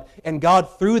of God. And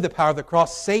God, through the power of the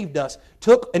cross, saved us.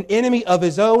 Took an enemy of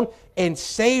His own and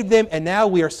saved them. And now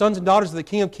we are sons and daughters of the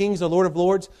King of Kings, the Lord of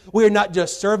Lords. We are not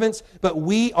just servants, but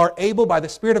we are able by the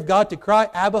Spirit of God to cry,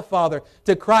 Abba, Father,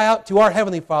 to cry out to our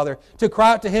Heavenly Father, to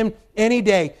cry out to Him any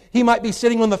day. He might be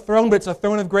sitting on the throne, but it's a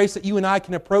throne of grace that you and I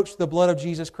can approach the blood of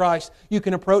Jesus Christ. You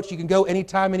can approach, you can go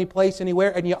anytime, any place,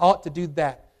 anywhere, and you ought to do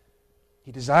that.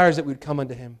 He desires that we would come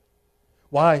unto Him.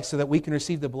 Why? So that we can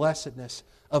receive the blessedness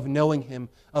of knowing Him,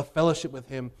 of fellowship with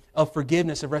Him, of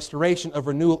forgiveness, of restoration, of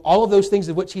renewal, all of those things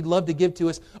of which He'd love to give to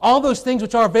us, all those things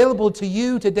which are available to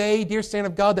you today, dear saint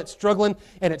of God, that's struggling,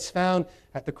 and it's found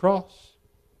at the cross.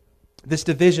 This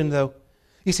division, though,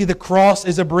 you see, the cross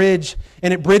is a bridge,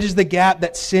 and it bridges the gap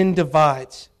that sin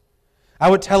divides. I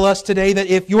would tell us today that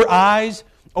if your eyes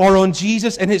are on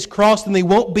Jesus and His cross, then they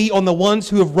won't be on the ones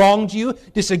who have wronged you,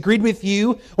 disagreed with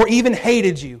you, or even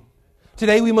hated you.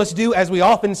 Today we must do, as we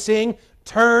often sing,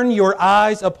 turn your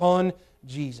eyes upon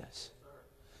Jesus.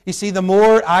 You see, the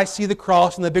more I see the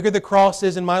cross, and the bigger the cross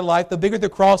is in my life, the bigger the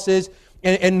cross is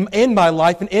in my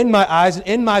life and in my eyes and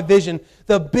in my vision,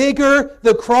 the bigger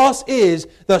the cross is,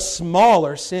 the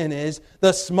smaller sin is,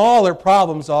 the smaller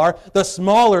problems are, the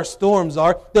smaller storms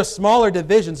are, the smaller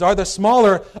divisions are, the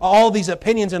smaller all these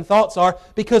opinions and thoughts are,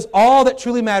 because all that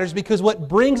truly matters, because what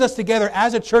brings us together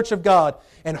as a church of God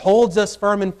and holds us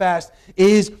firm and fast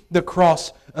is the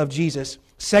cross of Jesus.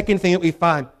 Second thing that we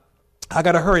find, I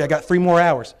got to hurry, I got 3 more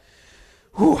hours.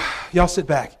 Whew, y'all sit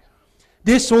back.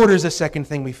 Disorder is the second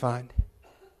thing we find.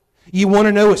 You want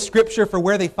to know a scripture for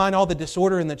where they find all the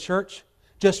disorder in the church?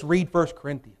 Just read 1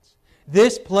 Corinthians.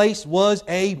 This place was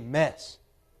a mess.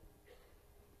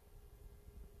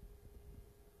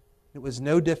 It was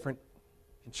no different,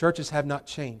 and churches have not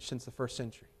changed since the first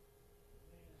century.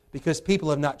 Because people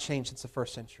have not changed since the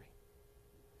first century.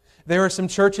 There are some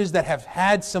churches that have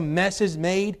had some messes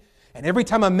made, and every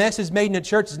time a mess is made in a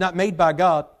church, it's not made by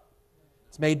God.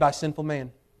 It's made by sinful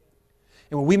man.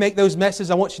 And when we make those messes,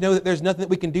 I want you to know that there's nothing that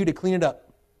we can do to clean it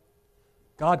up.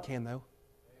 God can, though.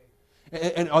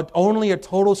 And only a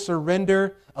total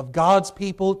surrender of God's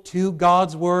people to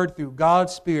God's Word through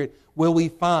God's Spirit will we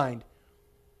find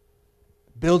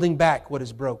building back what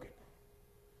is broken.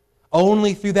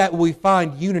 Only through that will we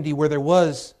find unity where there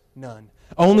was none.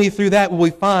 Only through that will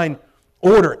we find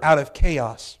order out of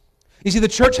chaos. You see, the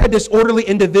church had disorderly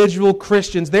individual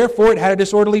Christians. Therefore, it had a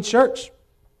disorderly church.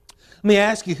 Let me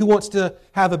ask you, who wants to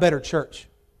have a better church?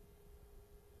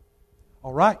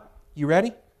 All right, you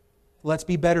ready? Let's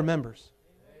be better members.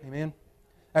 Amen.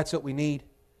 That's what we need.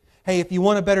 Hey, if you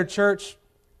want a better church,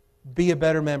 be a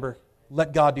better member.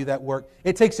 Let God do that work.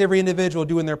 It takes every individual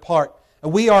doing their part.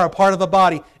 And we are a part of a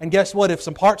body. And guess what? If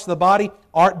some parts of the body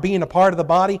aren't being a part of the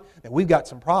body, then we've got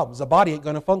some problems. The body ain't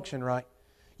going to function right.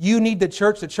 You need the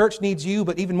church needs you,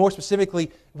 but even more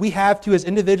specifically, we have to, as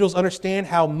individuals, understand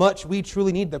how much we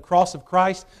truly need the cross of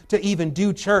Christ to even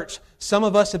do church. Some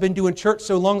of us have been doing church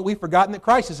so long that we've forgotten that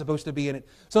Christ is supposed to be in it.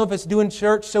 Some of us doing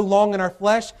church so long in our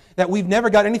flesh that we've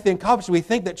never got anything accomplished. We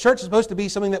think that church is supposed to be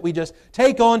something that we just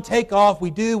take on, take off,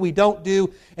 we do, we don't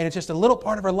do, and it's just a little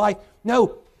part of our life.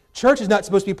 No, church is not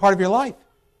supposed to be part of your life.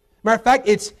 Matter of fact,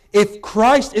 if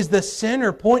Christ is the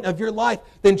center point of your life,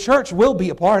 then church will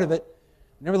be a part of it.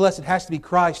 Nevertheless, it has to be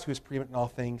Christ who is preeminent in all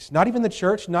things. Not even the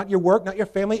church, not your work, not your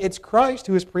family. It's Christ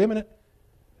who is preeminent.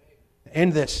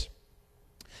 And this.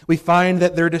 We find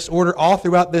that their disorder all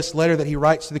throughout this letter that he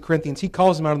writes to the Corinthians. He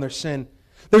calls them out on their sin.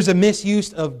 There's a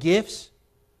misuse of gifts.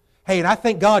 Hey, and I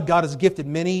thank God has gifted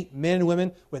many men and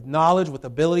women with knowledge, with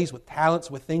abilities, with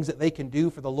talents, with things that they can do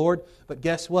for the Lord. But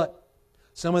guess what?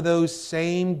 Some of those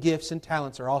same gifts and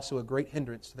talents are also a great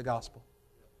hindrance to the gospel.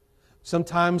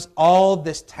 Sometimes all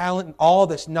this talent and all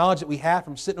this knowledge that we have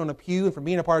from sitting on a pew and from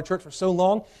being a part of church for so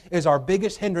long is our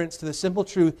biggest hindrance to the simple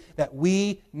truth that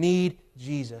we need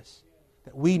Jesus,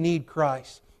 that we need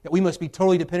Christ, that we must be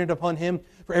totally dependent upon Him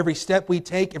for every step we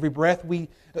take, every breath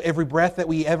that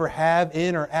we ever have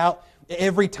in or out.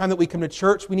 Every time that we come to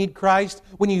church, we need Christ.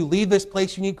 When you leave this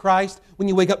place, you need Christ. When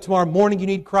you wake up tomorrow morning, you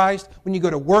need Christ. When you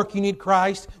go to work, you need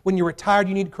Christ. When you're retired,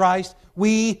 you need Christ.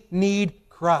 We need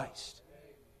Christ.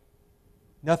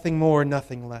 Nothing more,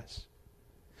 nothing less.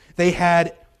 They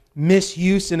had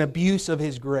misuse and abuse of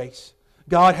His grace.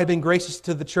 God had been gracious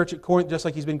to the church at Corinth just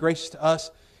like He's been gracious to us.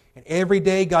 And every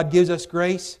day God gives us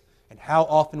grace, and how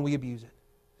often we abuse it.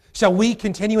 Shall we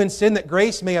continue in sin that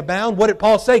grace may abound? What did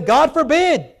Paul say? God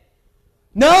forbid!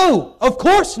 No, of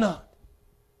course not.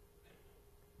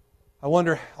 I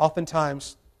wonder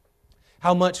oftentimes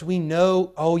how much we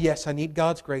know, oh yes, I need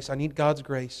God's grace, I need God's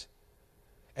grace.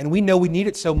 And we know we need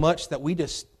it so much that we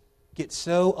just get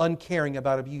so uncaring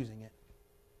about abusing it.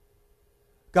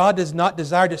 God does not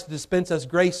desire just to dispense us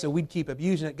grace so we'd keep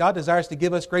abusing it. God desires to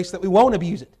give us grace that we won't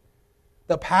abuse it.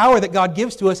 The power that God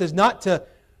gives to us is not to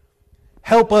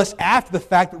help us after the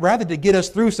fact, but rather to get us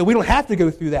through so we don't have to go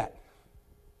through that.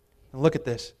 And look at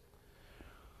this.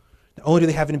 Not only do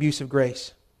they have an abuse of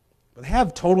grace, but they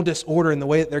have total disorder in the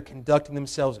way that they're conducting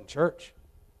themselves in church.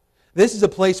 This is a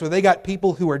place where they got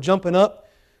people who are jumping up,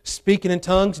 speaking in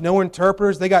tongues, no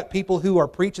interpreters. They got people who are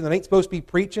preaching that ain't supposed to be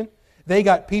preaching. They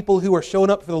got people who are showing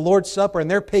up for the Lord's Supper and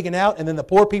they're pigging out, and then the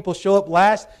poor people show up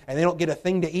last and they don't get a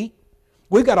thing to eat.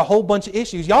 We've got a whole bunch of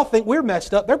issues. Y'all think we're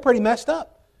messed up. They're pretty messed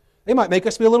up. They might make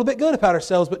us feel a little bit good about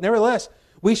ourselves, but nevertheless,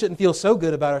 we shouldn't feel so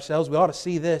good about ourselves. We ought to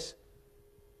see this,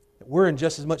 that we're in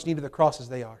just as much need of the cross as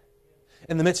they are.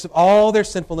 In the midst of all their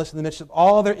sinfulness, in the midst of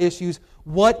all their issues,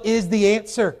 what is the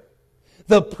answer?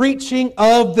 The preaching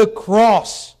of the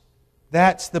cross.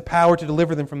 That's the power to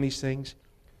deliver them from these things.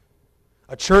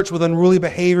 A church with unruly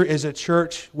behavior is a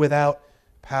church without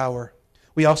power.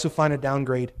 We also find a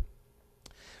downgrade.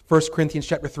 1 Corinthians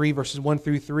chapter 3, verses 1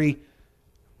 through 3.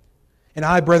 And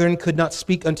I, brethren, could not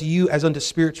speak unto you as unto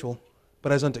spiritual,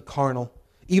 but as unto carnal,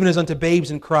 even as unto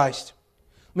babes in Christ.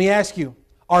 Let me ask you,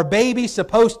 are babies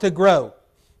supposed to grow?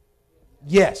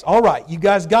 Yes. All right, you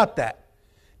guys got that.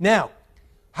 Now,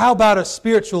 how about a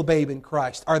spiritual babe in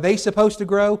Christ? Are they supposed to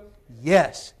grow?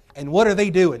 Yes. And what are they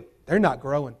doing? They're not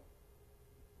growing.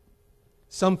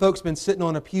 Some folks been sitting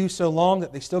on a pew so long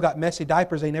that they still got messy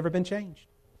diapers, they never been changed.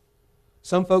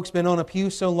 Some folks been on a pew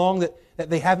so long that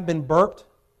they haven't been burped,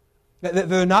 that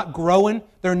they're not growing,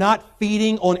 they're not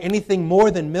feeding on anything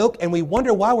more than milk, and we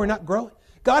wonder why we're not growing.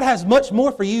 God has much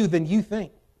more for you than you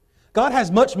think. God has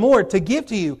much more to give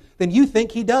to you than you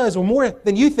think He does, or more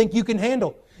than you think you can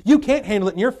handle. You can't handle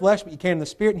it in your flesh, but you can in the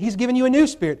Spirit. And He's given you a new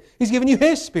spirit. He's given you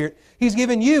His Spirit. He's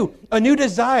given you a new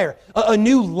desire, a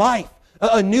new life,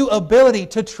 a new ability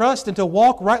to trust and to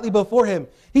walk rightly before Him.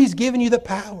 He's given you the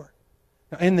power.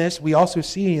 Now in this, we also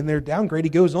see in their downgrade, He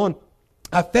goes on,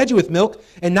 I fed you with milk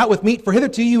and not with meat, for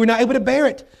hitherto you were not able to bear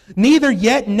it. Neither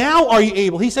yet now are you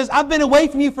able. He says, I've been away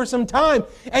from you for some time,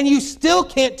 and you still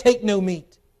can't take no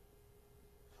meat.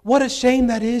 What a shame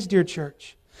that is, dear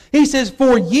church. He says,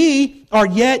 for ye are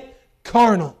yet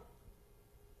carnal.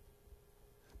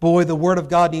 Boy, the Word of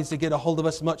God needs to get a hold of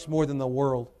us much more than the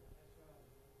world.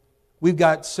 We've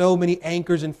got so many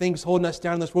anchors and things holding us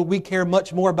down in this world. We care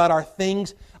much more about our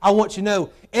things. I want you to know,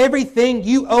 everything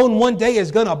you own one day is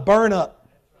going to burn up.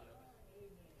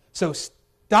 So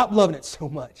stop loving it so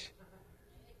much.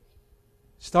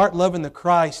 Start loving the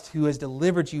Christ who has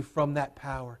delivered you from that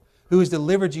power, who has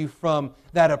delivered you from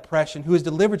that oppression, who has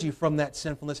delivered you from that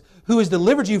sinfulness, who has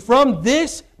delivered you from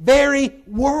this very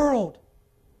world.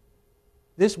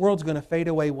 This world's going to fade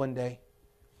away one day.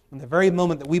 In the very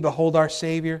moment that we behold our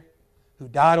Savior, who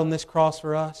died on this cross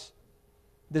for us,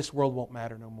 this world won't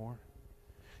matter no more.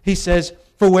 He says,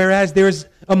 "For whereas there is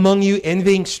among you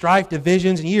envying, strife,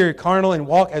 divisions, and ye are carnal and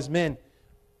walk as men."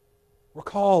 We're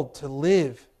called to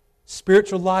live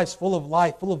spiritual lives full of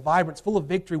life, full of vibrance, full of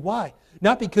victory. Why?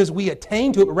 Not because we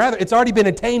attain to it, but rather it's already been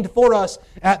attained for us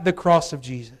at the cross of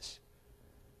Jesus.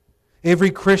 Every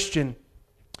Christian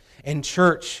and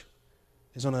church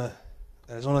is on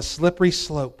a slippery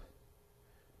slope.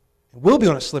 It will be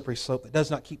on a slippery slope that does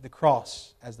not keep the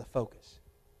cross as the focus.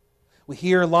 We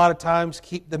hear a lot of times,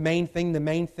 keep the main thing the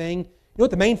main thing. You know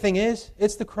what the main thing is?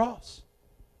 It's the cross.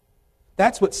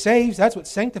 That's what saves, that's what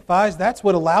sanctifies, that's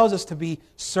what allows us to be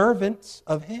servants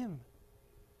of Him.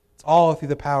 It's all through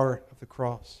the power of the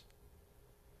cross.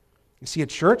 You see, a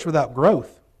church without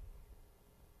growth,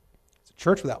 it's a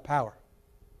church without power.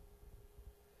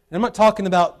 And I'm not talking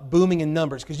about booming in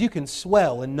numbers, because you can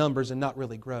swell in numbers and not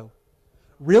really grow.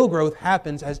 Real growth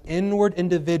happens as inward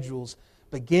individuals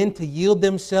begin to yield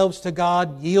themselves to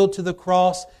God, yield to the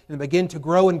cross, and begin to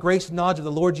grow in grace and knowledge of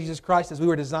the Lord Jesus Christ as we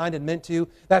were designed and meant to.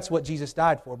 That's what Jesus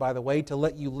died for, by the way, to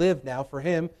let you live now for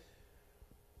Him.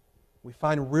 We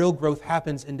find real growth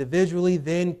happens individually,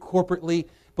 then corporately.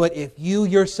 But if you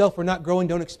yourself are not growing,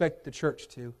 don't expect the church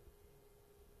to.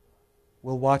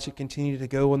 We'll watch it continue to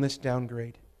go on this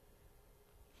downgrade.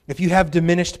 If you have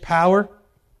diminished power,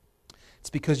 it's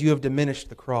because you have diminished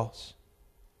the cross.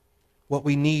 What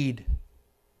we need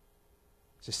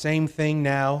is the same thing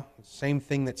now, the same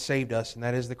thing that saved us, and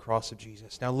that is the cross of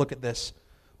Jesus. Now look at this,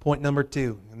 point number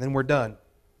 2, and then we're done.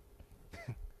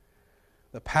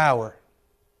 The power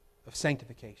of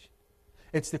sanctification.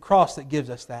 It's the cross that gives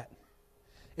us that.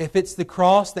 If it's the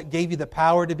cross that gave you the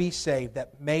power to be saved,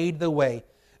 that made the way,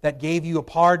 that gave you a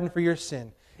pardon for your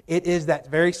sin, it is that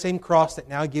very same cross that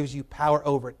now gives you power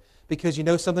over it. Because you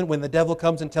know something? When the devil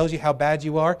comes and tells you how bad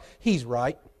you are, he's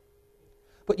right.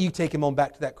 But you take him on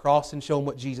back to that cross and show him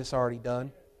what Jesus already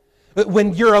done. But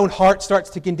when your own heart starts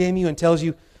to condemn you and tells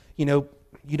you, you know,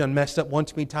 you done messed up one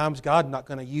too many times, God's not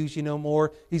going to use you no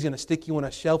more. He's going to stick you on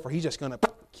a shelf, or He's just going to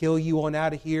kill you on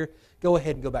out of here. Go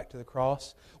ahead and go back to the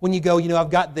cross. When you go, you know, I've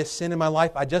got this sin in my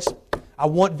life. I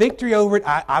want victory over it.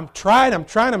 I'm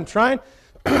trying.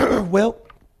 Well,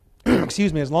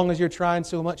 excuse me, as long as you're trying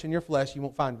so much in your flesh, you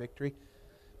won't find victory.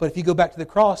 But if you go back to the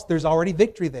cross, there's already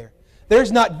victory there.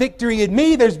 There's not victory in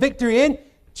me, there's victory in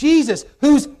Jesus,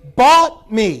 who's bought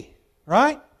me,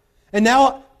 right? And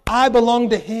now I belong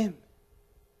to Him.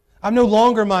 I'm no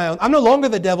longer my own. I'm no longer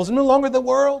the devil's. I'm no longer the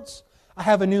world's. I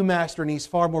have a new master, and He's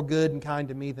far more good and kind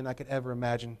to me than I could ever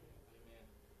imagine.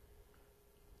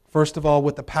 First of all,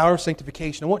 with the power of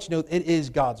sanctification, I want you to know it is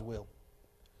God's will.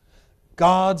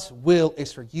 God's will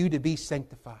is for you to be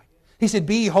sanctified. He said,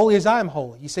 "Be ye holy as I am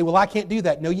holy." You say, "Well, I can't do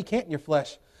that." No, you can't in your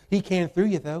flesh. He can through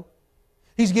you, though.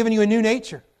 He's given you a new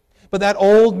nature. But that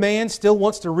old man still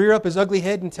wants to rear up his ugly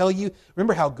head and tell you,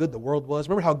 remember how good the world was?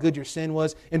 Remember how good your sin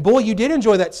was? And boy, you did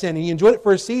enjoy that sin, and you enjoyed it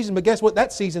for a season, but guess what?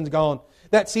 That season's gone.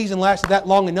 That season lasted that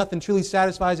long, and nothing truly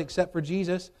satisfies except for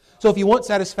Jesus. So if you want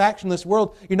satisfaction in this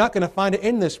world, you're not going to find it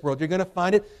in this world. You're going to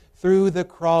find it through the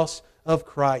cross of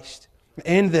Christ.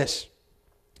 And this,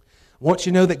 I want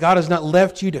you to know that God has not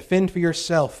left you to fend for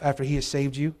yourself after He has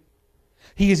saved you.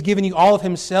 He has given you all of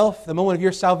Himself the moment of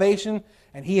your salvation,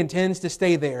 and He intends to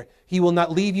stay there. He will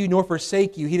not leave you nor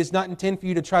forsake you. He does not intend for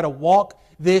you to try to walk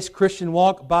this Christian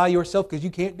walk by yourself, because you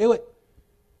can't do it.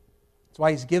 That's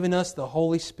why He's given us the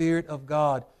Holy Spirit of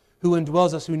God, who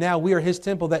indwells us, who now we are His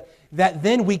temple, that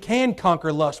then we can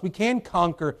conquer lust. We can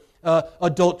conquer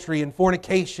adultery and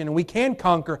fornication, and we can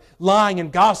conquer lying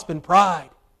and gossip and pride.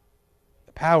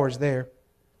 The power is there.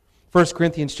 1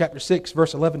 Corinthians chapter 6,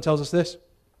 verse 11 tells us this.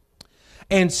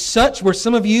 "And such were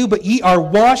some of you, but ye are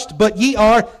washed, but ye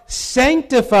are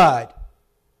sanctified.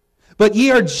 But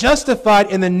ye are justified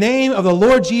in the name of the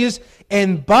Lord Jesus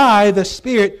and by the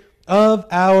Spirit of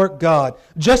our God."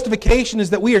 Justification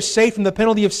is that we are saved from the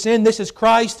penalty of sin. This is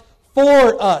Christ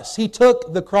for us. He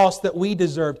took the cross that we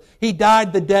deserved. He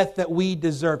died the death that we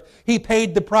deserved. He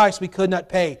paid the price we could not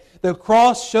pay. The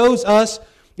cross shows us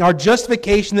our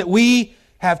justification, that we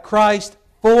have Christ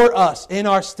for us in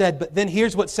our stead. But then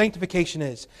here's what sanctification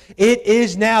is. It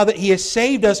is now that He has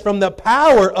saved us from the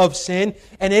power of sin,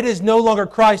 and it is no longer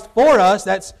Christ for us.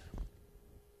 It's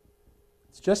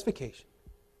justification.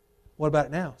 What about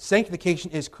it now?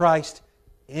 Sanctification is Christ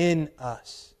in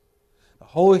us. The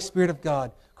Holy Spirit of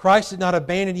God, Christ did not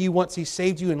abandon you once He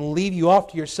saved you and leave you off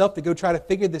to yourself to go try to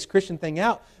figure this Christian thing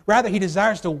out. Rather, He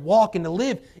desires to walk and to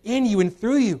live in you and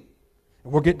through you.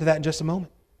 And we'll get to that in just a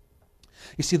moment.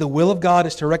 You see, the will of God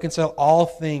is to reconcile all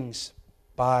things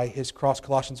by His cross.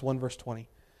 Colossians 1 verse 20.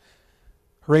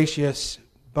 Horatius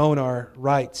Bonar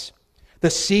writes, "The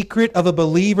secret of a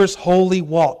believer's holy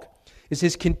walk is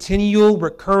his continual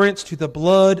recurrence to the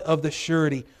blood of the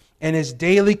surety and his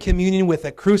daily communion with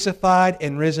a crucified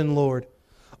and risen Lord.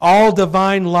 All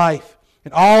divine life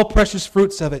and all precious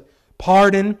fruits of it,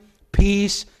 pardon,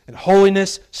 peace, and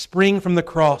holiness spring from the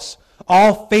cross.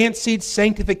 All fancied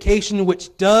sanctification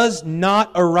which does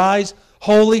not arise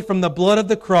wholly from the blood of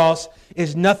the cross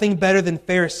is nothing better than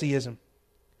Phariseeism.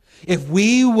 If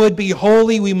we would be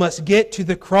holy, we must get to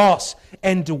the cross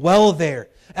and dwell there.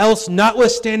 Else,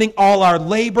 notwithstanding all our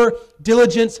labor,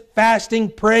 diligence,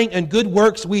 fasting, praying, and good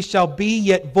works, we shall be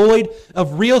yet void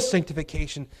of real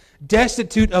sanctification,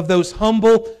 destitute of those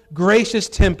humble, gracious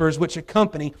tempers which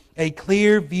accompany a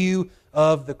clear view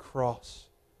of the cross."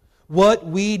 What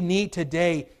we need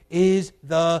today is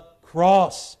the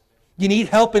cross. You need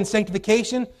help in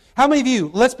sanctification? How many of you,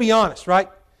 let's be honest, right?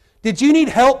 Did you need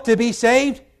help to be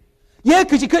saved? Yeah,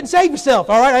 because you couldn't save yourself.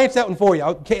 All right, I answered that one for you.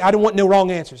 Okay, I don't want no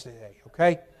wrong answers today,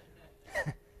 okay?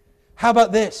 How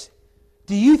about this?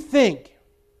 Do you think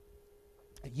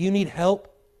that you need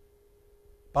help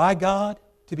by God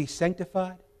to be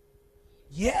sanctified?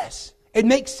 Yes. It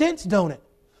makes sense, don't it?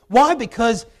 Why?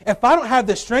 Because if I don't have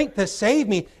the strength to save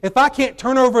me, if I can't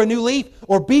turn over a new leaf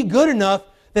or be good enough,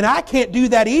 then I can't do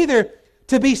that either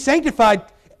to be sanctified.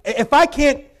 If I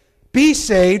can't be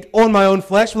saved on my own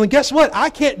flesh, well then guess what? I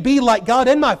can't be like God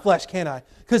in my flesh, can I?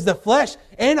 Because the flesh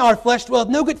and our flesh dwelleth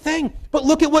no good thing. But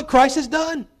look at what Christ has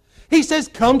done. He says,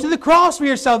 come to the cross for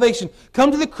your salvation.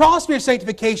 Come to the cross for your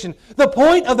sanctification. The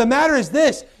point of the matter is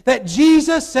this, that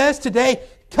Jesus says today,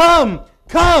 come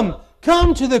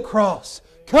to the cross.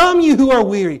 Come, you who are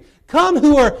weary. Come,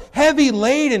 who are heavy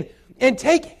laden, and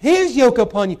take His yoke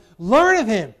upon you. Learn of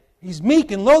Him. He's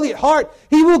meek and lowly at heart.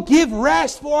 He will give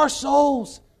rest for our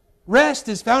souls. Rest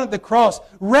is found at the cross.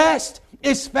 Rest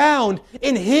is found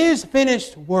in His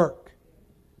finished work.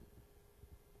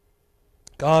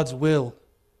 God's will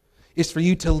is for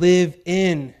you to live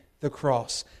in the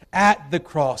cross, at the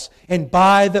cross, and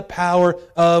by the power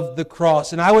of the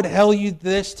cross. And I would tell you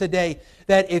this today,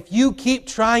 that if you keep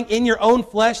trying in your own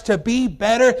flesh to be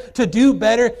better, to do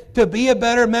better, to be a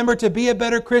better member, to be a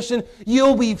better Christian,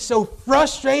 you'll be so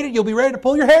frustrated, you'll be ready to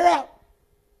pull your hair out.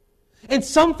 And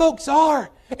some folks are.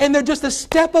 And they're just a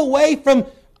step away from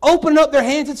opening up their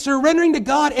hands and surrendering to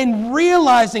God and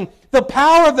realizing the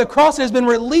power of the cross that has been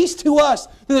released to us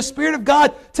through the Spirit of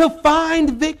God to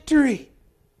find victory.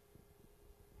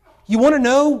 You want to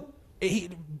know?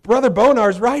 Brother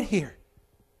Bonar's right here.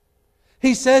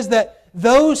 He says that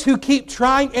those who keep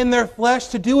trying in their flesh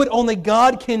to do what only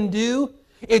God can do,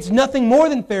 it's nothing more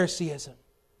than Phariseeism.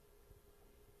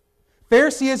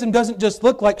 Phariseeism doesn't just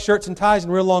look like shirts and ties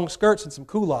and real long skirts and some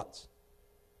culottes.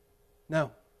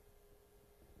 No.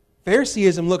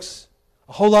 Phariseeism looks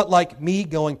a whole lot like me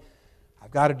going,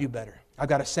 I've got to do better. I've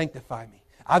got to sanctify me.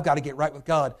 I've got to get right with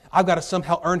God. I've got to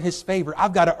somehow earn His favor.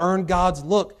 I've got to earn God's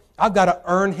look. I've got to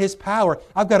earn His power.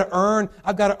 I've got to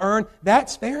earn.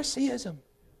 That's Phariseeism.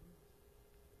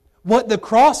 What the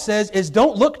cross says is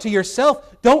don't look to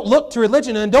yourself, don't look to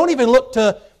religion, and don't even look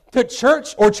to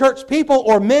church or church people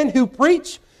or men who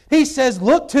preach. He says,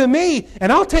 look to me,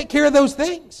 and I'll take care of those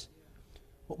things.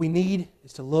 What we need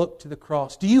is to look to the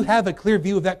cross. Do you have a clear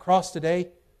view of that cross today?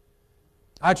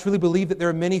 I truly believe that there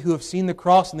are many who have seen the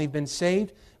cross and they've been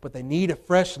saved, but they need a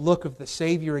fresh look of the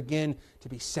Savior again to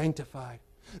be sanctified.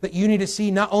 That you need to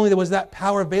see not only was that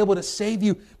power available to save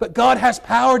you, but God has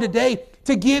power today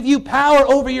to give you power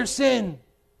over your sin.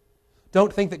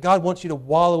 Don't think that God wants you to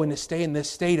wallow and to stay in this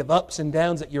state of ups and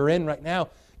downs that you're in right now.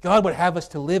 God would have us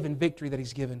to live in victory that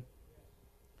He's given.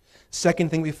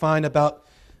 Second thing we find about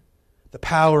the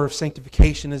power of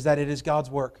sanctification is that it is God's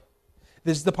work.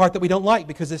 This is the part that we don't like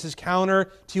because this is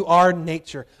counter to our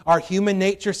nature. Our human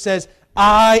nature says,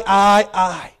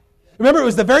 I. Remember, it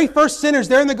was the very first sinners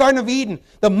there in the Garden of Eden.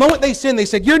 The moment they sinned, they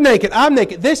said, you're naked, I'm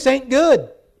naked, this ain't good.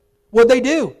 What'd they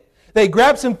do? They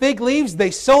grab some fig leaves,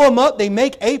 they sew them up, they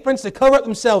make aprons to cover up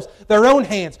themselves, their own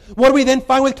hands. What do we then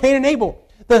find with Cain and Abel?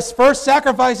 The first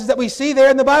sacrifices that we see there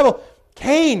in the Bible,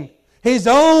 Cain, his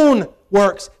own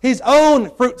works, his own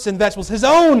fruits and vegetables, his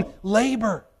own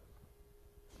labor.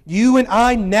 You and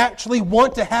I naturally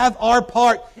want to have our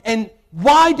part. And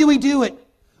why do we do it?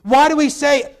 Why do we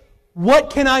say, what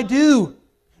can I do?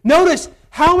 Notice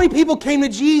how many people came to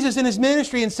Jesus in His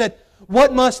ministry and said,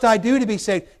 What must I do to be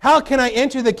saved? How can I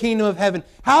enter the kingdom of heaven?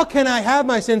 How can I have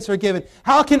my sins forgiven?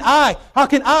 How can I? How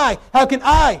can I? How can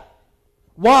I?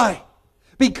 Why?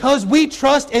 Because we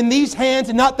trust in these hands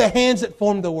and not the hands that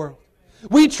formed the world.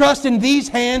 We trust in these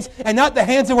hands and not the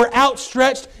hands that were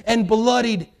outstretched and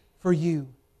bloodied for you.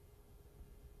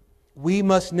 We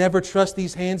must never trust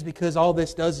these hands because all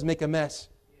this does is make a mess.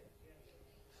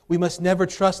 We must never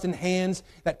trust in hands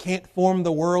that can't form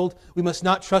the world. We must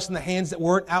not trust in the hands that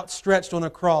weren't outstretched on a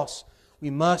cross. We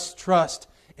must trust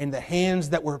in the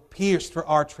hands that were pierced for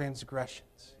our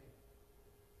transgressions.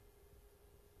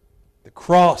 The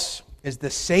cross is the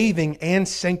saving and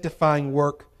sanctifying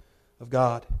work of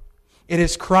God. It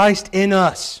is Christ in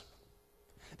us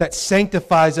that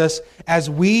sanctifies us as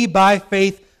we by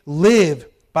faith live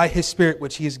by His Spirit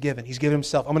which He has given. He's given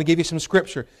Himself. I'm going to give you some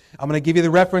Scripture. I'm going to give you the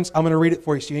reference. I'm going to read it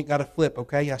for you so you ain't got to flip,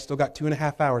 okay? I still got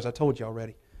 2.5 hours. I told you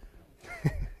already.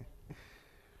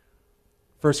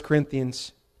 1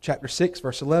 Corinthians chapter 6,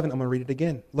 verse 11. I'm going to read it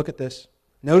again. Look at this.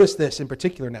 Notice this in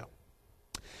particular now.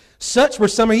 Such were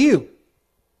some of you.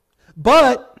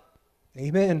 But,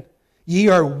 amen, ye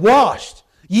are washed.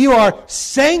 Ye are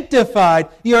sanctified.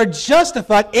 Ye are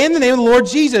justified in the name of the Lord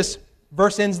Jesus.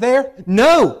 Verse ends there.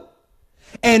 No.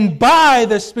 And by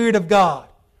the Spirit of God.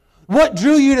 What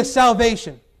drew you to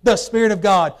salvation? The Spirit of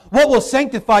God. What will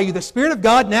sanctify you? The Spirit of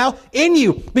God now in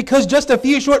you. Because just a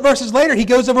few short verses later, he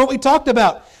goes over what we talked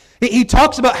about. He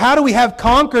talks about how do we have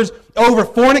conquerors over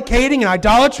fornicating and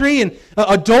idolatry and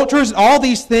adulterers, all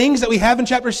these things that we have in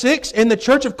chapter 6 in the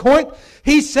church of Corinth.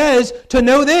 He says to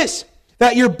know this,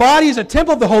 that your body is a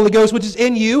temple of the Holy Ghost, which is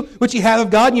in you, which you have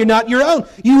of God, and you're not your own.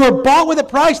 You were bought with a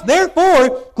price.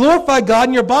 Therefore, glorify God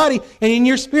in your body and in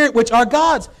your spirit, which are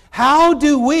God's. How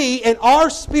do we, in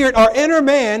our spirit, our inner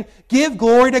man, give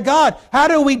glory to God? How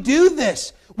do we do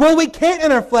this? Well, we can't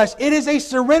in our flesh. It is a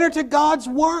surrender to God's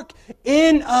work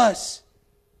in us.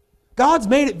 God's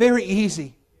made it very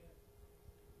easy.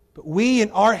 But we, in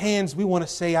our hands, we want to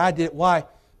say, I did it. Why?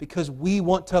 Because we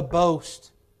want to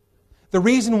boast. The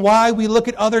reason why we look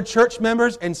at other church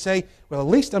members and say, well, at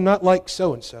least I'm not like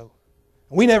so-and-so.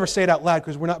 We never say it out loud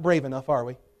because we're not brave enough, are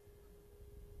we?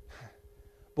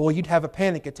 Boy, you'd have a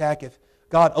panic attack if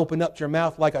God opened up your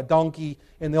mouth like a donkey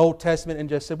in the Old Testament and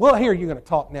just said, well, here, you're going to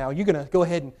talk now. You're going to go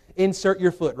ahead and insert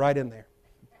your foot right in there.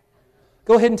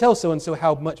 Go ahead and tell so-and-so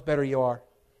how much better you are.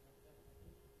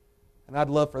 And I'd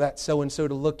love for that so-and-so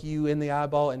to look you in the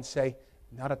eyeball and say,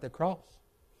 not at the cross.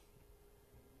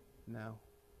 No.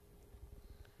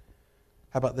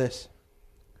 How about this?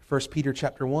 1 Peter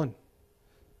chapter 1.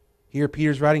 Here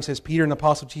Peter's writing says, Peter, an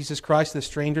apostle of Jesus Christ, the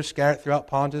stranger scattered throughout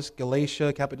Pontus,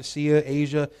 Galatia, Cappadocia,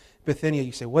 Asia, Bithynia.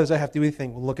 You say, what does that have to do with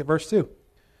anything? Well, look at verse 2.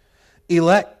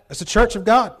 Elect, as the church of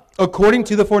God, according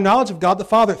to the foreknowledge of God the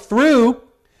Father, through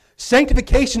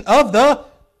sanctification of the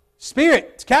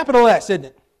Spirit. It's capital S, isn't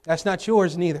it? That's not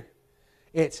yours neither.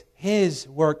 It's His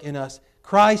work in us.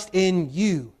 Christ in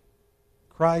you.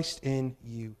 Christ in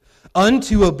you.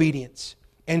 Unto obedience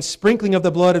and sprinkling of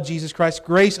the blood of Jesus Christ,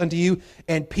 grace unto you,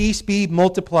 and peace be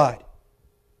multiplied.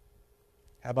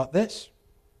 How about this?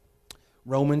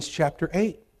 Romans chapter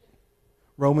 8.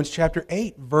 Romans chapter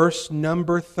 8, verse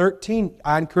number 13.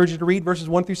 I encourage you to read verses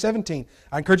 1 through 17.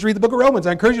 I encourage you to read the book of Romans.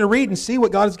 I encourage you to read and see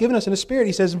what God has given us in His Spirit.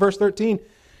 He says in verse 13,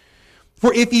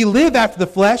 for if ye live after the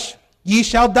flesh, ye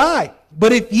shall die.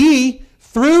 But if ye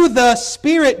through the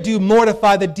Spirit do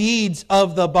mortify the deeds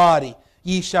of the body,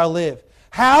 ye shall live.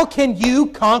 How can you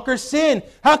conquer sin?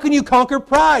 How can you conquer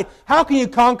pride? How can you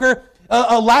conquer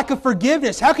a lack of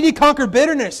forgiveness? How can you conquer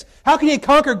bitterness? How can you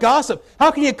conquer gossip? How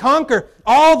can you conquer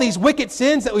all these wicked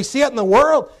sins that we see out in the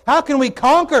world? How can we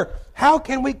conquer? How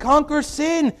can we conquer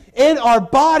sin in our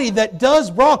body that does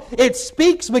wrong? It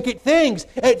speaks wicked things.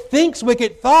 It thinks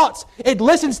wicked thoughts. It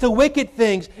listens to wicked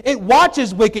things. It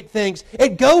watches wicked things.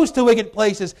 It goes to wicked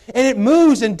places. And it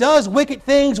moves and does wicked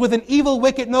things with an evil,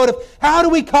 wicked motive. How do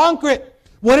we conquer it?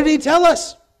 What did He tell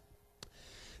us?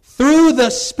 Through the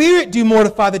Spirit do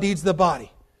mortify the deeds of the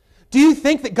body. Do you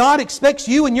think that God expects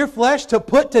you and your flesh to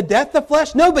put to death the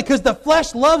flesh? No, because the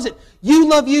flesh loves it. You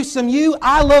love you some you,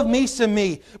 I love me some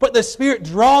me. But the Spirit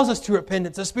draws us to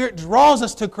repentance. The Spirit draws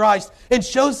us to Christ and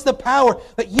shows us the power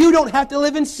that you don't have to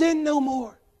live in sin no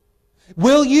more.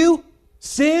 Will you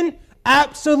sin?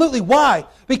 Absolutely. Why?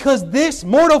 Because this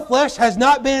mortal flesh has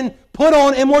not been put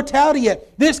on immortality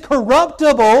yet. This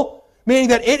corruptible, meaning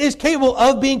that it is capable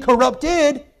of being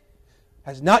corrupted,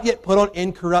 has not yet put on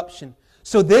incorruption.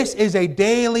 So this is a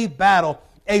daily battle,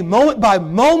 a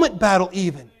moment-by-moment battle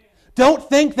even. Don't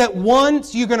think that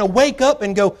once you're going to wake up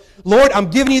and go, Lord, I'm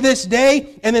giving you this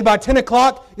day, and then by 10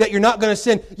 o'clock that you're not going to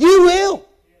sin. You will.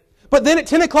 But then at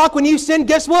 10 o'clock when you sin,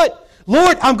 guess what?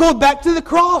 Lord, I'm going back to the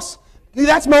cross.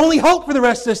 That's my only hope for the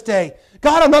rest of this day.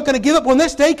 God, I'm not going to give up on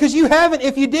this day because you haven't.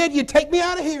 If you did, you'd take me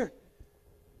out of here.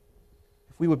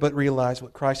 If we would but realize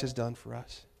what Christ has done for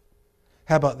us.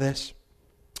 How about this?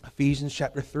 Ephesians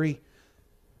chapter 3,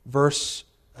 verse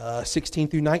 16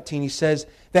 through 19, he says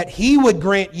that He would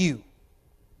grant you.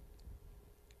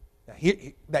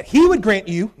 That He would grant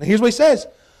you, and here's what He says,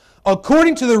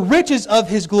 according to the riches of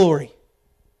His glory,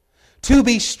 to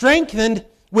be strengthened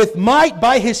with might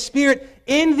by His Spirit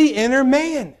in the inner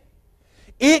man.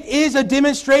 It is a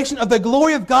demonstration of the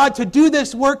glory of God to do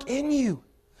this work in you.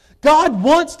 God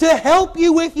wants to help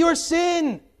you with your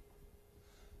sin.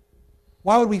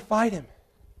 Why would we fight Him?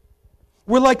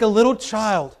 We're like a little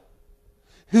child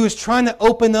who is trying to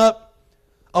open up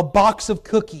a box of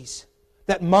cookies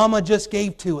that Mama just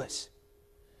gave to us.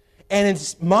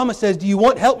 And Mama says, do you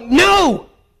want help? No!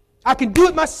 I can do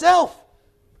it myself.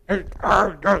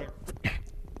 The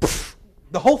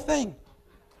whole thing.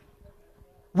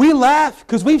 We laugh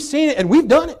because we've seen it and we've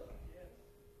done it.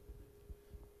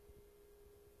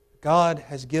 God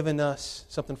has given us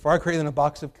something far greater than a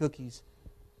box of cookies.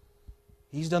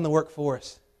 He's done the work for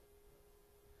us.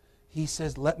 He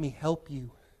says, let me help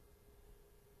you.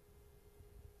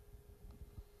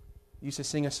 You used to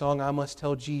sing a song, I must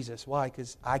tell Jesus. Why?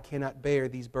 Because I cannot bear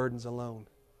these burdens alone.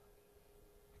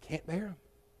 I can't bear them.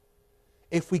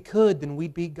 If we could, then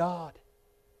we'd be God.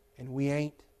 And we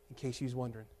ain't, in case you was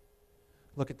wondering.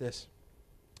 Look at this.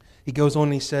 He goes on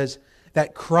and he says,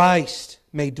 that Christ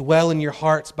may dwell in your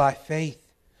hearts by faith.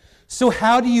 So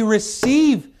how do you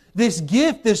receive this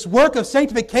gift, this work of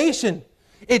sanctification?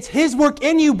 It's His work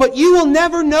in you, but you will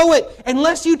never know it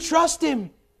unless you trust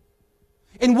Him.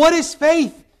 And what is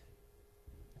faith?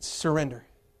 It's surrender.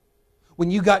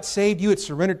 When you got saved, you had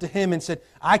surrendered to Him and said,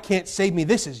 I can't save me,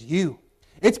 this is You.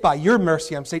 It's by Your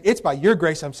mercy I'm saved. It's by Your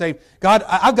grace I'm saved. God,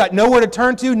 I've got nowhere to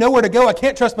turn to, nowhere to go. I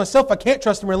can't trust myself. I can't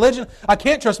trust in religion. I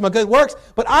can't trust my good works.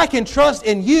 But I can trust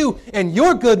in You and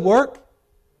Your good work.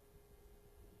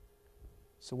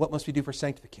 So what must we do for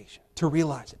sanctification? To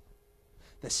realize it.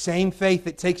 The same faith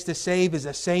it takes to save is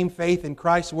the same faith in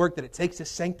Christ's work that it takes to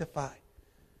sanctify.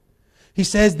 He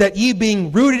says that ye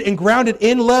being rooted and grounded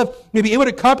in love may be able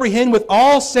to comprehend with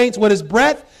all saints what is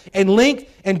breadth and length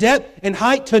and depth and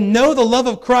height, to know the love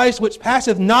of Christ which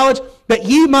passeth knowledge, that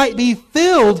ye might be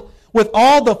filled with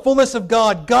all the fullness of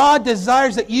God. God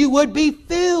desires that you would be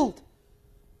filled.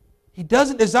 He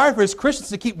doesn't desire for His Christians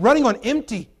to keep running on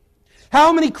empty.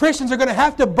 How many Christians are going to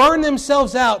have to burn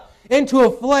themselves out into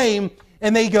a flame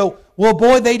and they go, well,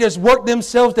 boy, they just worked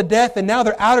themselves to death and now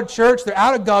they're out of church, they're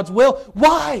out of God's will.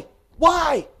 Why?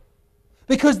 Why?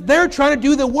 Because they're trying to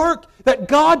do the work that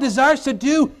God desires to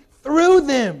do through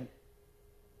them.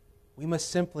 We must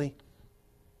simply,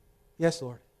 yes,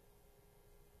 Lord.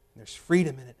 There's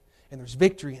freedom in it, and there's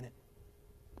victory in it.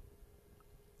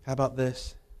 How about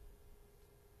this?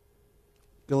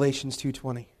 Galatians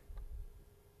 2:20.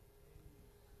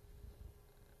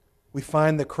 We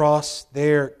find the cross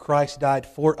there, Christ died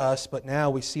for us, but now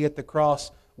we see at the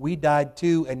cross, we died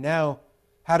too, and now,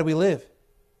 how do we live?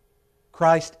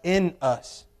 Christ in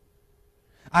us.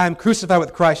 I am crucified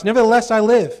with Christ, nevertheless I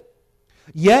live.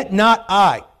 Yet not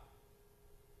I.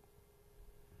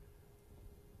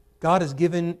 God has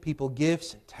given people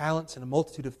gifts and talents and a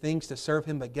multitude of things to serve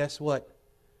Him, but guess what?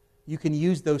 You can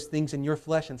use those things in your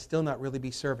flesh and still not really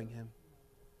be serving Him.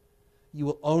 You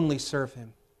will only serve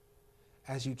Him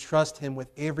as you trust Him with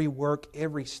every work,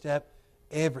 every step,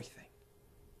 everything.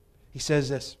 He says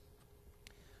this,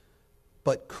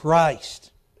 but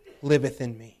Christ liveth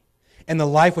in me, and the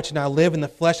life which now live in the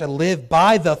flesh I live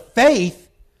by the faith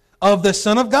of the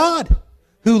Son of God,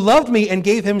 who loved me and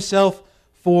gave Himself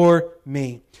for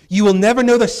me. You will never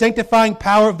know the sanctifying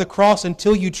power of the cross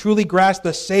until you truly grasp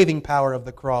the saving power of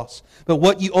the cross. But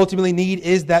what you ultimately need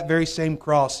is that very same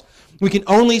cross. We can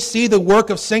only see the work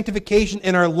of sanctification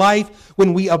in our life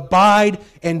when we abide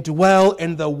and dwell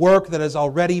in the work that has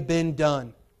already been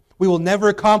done. We will never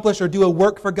accomplish or do a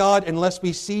work for God unless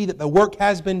we see that the work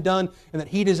has been done and that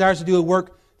He desires to do a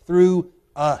work through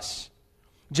us.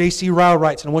 J.C. Ryle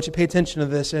writes, and I want you to pay attention to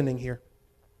this ending here.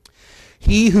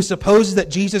 He who supposes that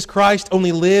Jesus Christ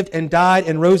only lived and died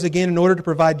and rose again in order to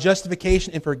provide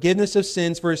justification and forgiveness of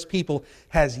sins for His people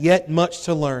has yet much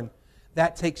to learn.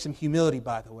 That takes some humility,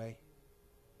 by the way.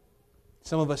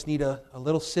 Some of us need a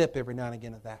little sip every now and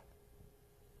again of that.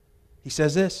 He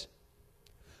says this,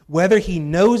 whether he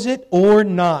knows it or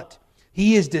not,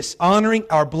 he is dishonoring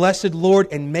our blessed Lord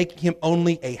and making Him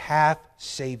only a half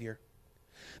Savior.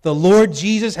 The Lord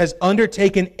Jesus has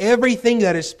undertaken everything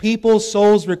that His people's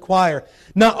souls require,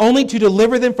 not only to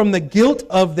deliver them from the guilt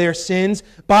of their sins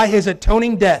by His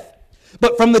atoning death,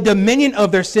 but from the dominion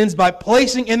of their sins by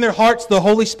placing in their hearts the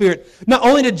Holy Spirit, not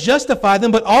only to justify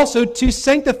them, but also to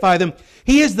sanctify them.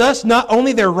 He is thus not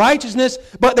only their righteousness,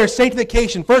 but their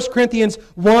sanctification. 1 Corinthians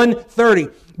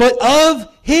 1:30. But of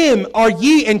Him are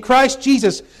ye in Christ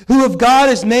Jesus, who of God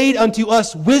is made unto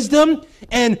us wisdom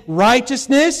and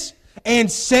righteousness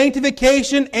and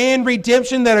sanctification and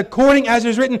redemption, that according as it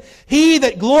is written, He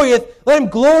that glorieth, let him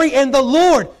glory in the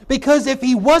Lord. Because if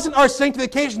He wasn't our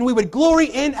sanctification, we would glory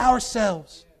in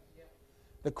ourselves.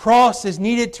 The cross is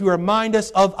needed to remind us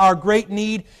of our great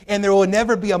need, and there will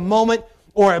never be a moment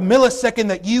or a millisecond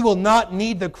that you will not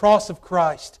need the cross of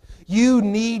Christ. You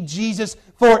need Jesus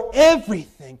for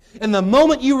everything. And the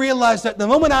moment you realize that, the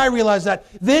moment I realize that,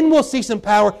 then we'll see some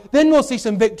power, then we'll see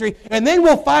some victory, and then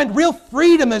we'll find real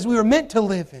freedom as we were meant to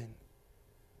live in.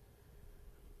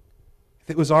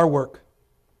 If it was our work,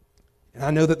 and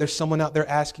I know that there's someone out there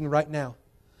asking right now,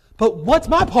 but what's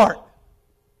my part?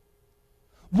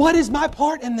 What is my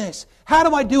part in this? How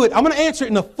do I do it? I'm going to answer it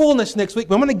in the fullness next week,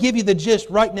 but I'm going to give you the gist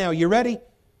right now. You ready?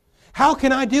 How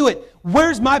can I do it?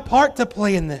 Where's my part to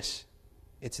play in this?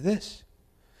 It's this.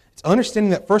 It's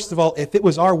understanding that, first of all, if it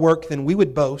was our work, then we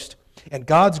would boast, and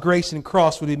God's grace and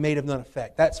cross would be made of none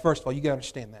effect. That's first of all. You got to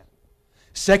understand that.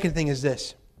 Second thing is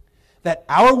this, that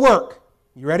our work,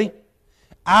 you ready?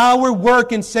 Our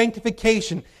work in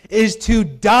sanctification is to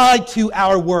die to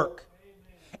our work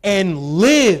and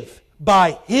live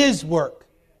by His work.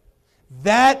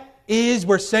 That is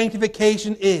where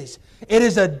sanctification is. It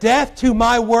is a death to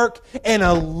my work and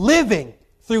a living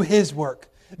through His work.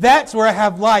 That's where I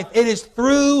have life. It is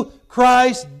through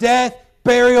Christ's death,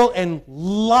 burial, and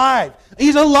life.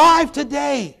 He's alive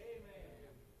today.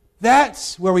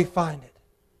 That's where we find it.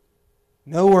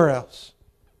 Nowhere else.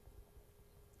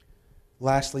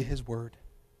 Lastly, His Word.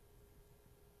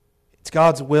 It's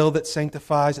God's will that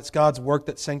sanctifies, it's God's work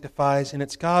that sanctifies, and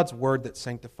it's God's Word that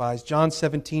sanctifies. John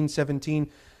 17:17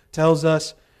 tells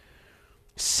us,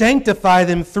 sanctify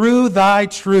them through Thy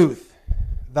truth.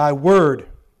 Thy Word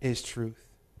is truth.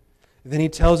 Then He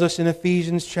tells us in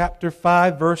Ephesians chapter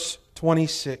 5, verse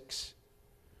 26,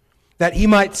 that He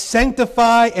might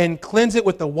sanctify and cleanse it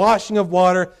with the washing of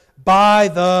water by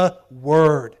the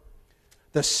Word.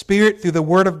 The Spirit, through the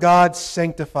Word of God,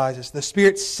 sanctifies us. The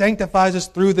Spirit sanctifies us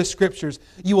through the Scriptures.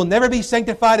 You will never be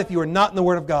sanctified if you are not in the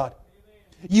Word of God.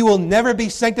 You will never be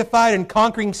sanctified in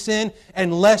conquering sin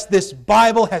unless this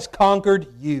Bible has conquered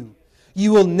you.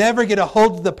 You will never get a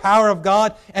hold of the power of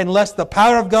God unless the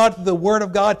power of God through the Word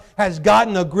of God has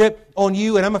gotten a grip on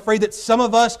you. And I'm afraid that some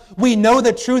of us, we know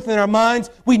the truth in our minds.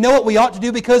 We know what we ought to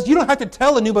do, because you don't have to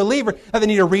tell a new believer that they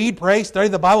need to read, pray, study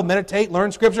the Bible, meditate,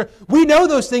 learn Scripture. We know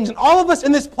those things, and all of us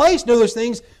in this place know those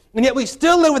things. And yet we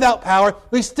still live without power.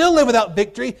 We still live without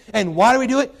victory. And why do we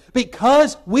do it?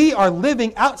 Because we are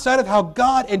living outside of how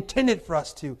God intended for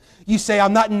us to. You say,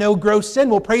 I'm not in no gross sin.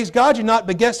 Well, praise God you're not.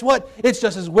 But guess what? It's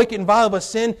just as wicked and vile of a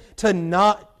sin to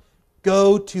not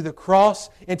go to the cross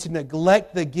and to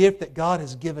neglect the gift that God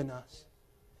has given us.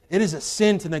 It is a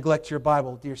sin to neglect your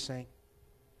Bible, dear saint.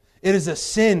 It is a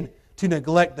sin to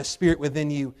neglect the Spirit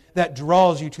within you that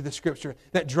draws you to the Scripture,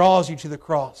 that draws you to the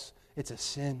cross. It's a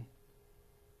sin.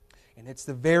 And it's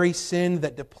the very sin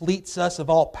that depletes us of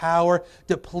all power,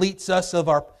 depletes us of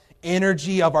our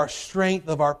energy, of our strength,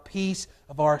 of our peace,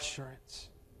 of our assurance.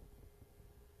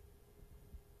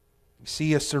 We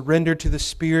see a surrender to the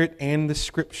Spirit and the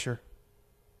Scripture.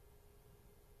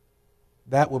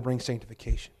 That will bring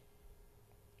sanctification.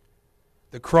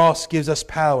 The cross gives us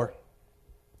power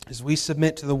as we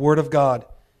submit to the Word of God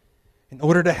in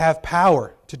order to have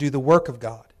power to do the work of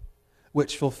God,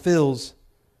 which fulfills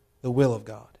the will of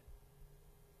God.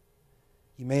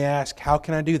 You may ask, how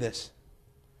can I do this?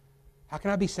 How can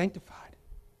I be sanctified?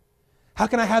 How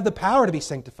can I have the power to be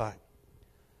sanctified?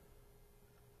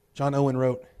 John Owen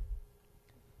wrote,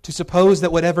 to suppose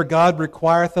that whatever God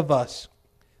requireth of us,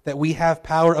 that we have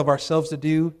power of ourselves to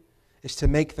do, is to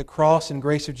make the cross and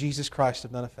grace of Jesus Christ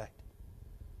of none effect.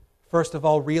 First of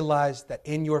all, realize that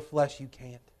in your flesh you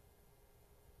can't.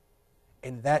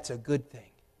 And that's a good thing.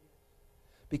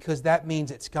 Because that means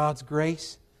it's God's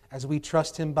grace as we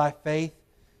trust Him by faith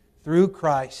through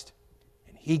Christ,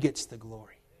 and He gets the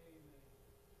glory.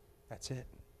 That's it.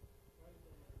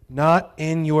 Not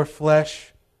in your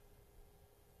flesh.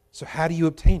 So how do you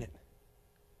obtain it?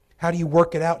 How do you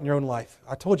work it out in your own life?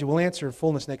 I told you we'll answer in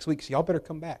fullness next week, so y'all better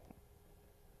come back.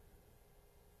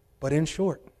 But in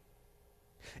short,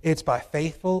 it's by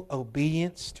faithful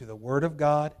obedience to the Word of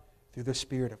God through the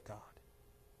Spirit of God.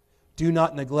 Do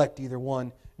not neglect either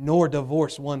one, nor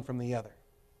divorce one from the other.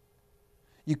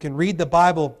 You can read the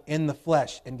Bible in the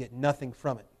flesh and get nothing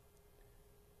from it.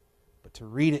 But to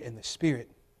read it in the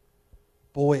Spirit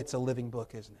Boy, it's a living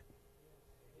book, isn't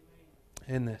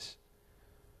it? In this,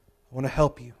 I want to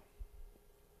help you.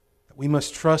 We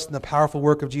must trust in the powerful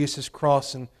work of Jesus'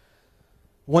 cross, and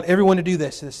I want everyone to do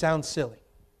this. It sounds silly.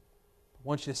 I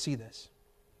want you to see this.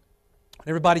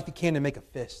 Everybody, if you can, to make a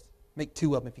fist. Make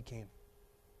two of them if you can.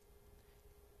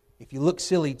 If you look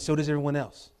silly, so does everyone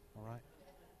else. All right?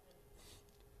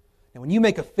 Now, when you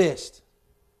make a fist,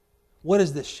 what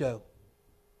does this show?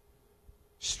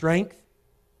 Strength,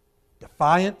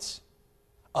 defiance,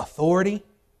 authority.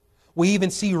 We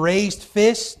even see raised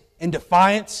fists in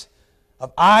defiance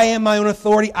of I am my own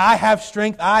authority, I have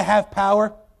strength, I have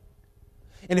power.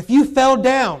 And if you fell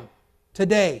down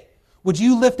today, would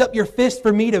you lift up your fist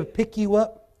for me to pick you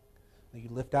up? No, you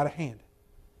lift out a hand.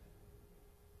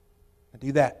 Now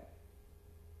do that.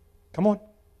 Come on.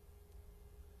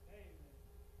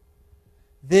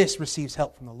 This receives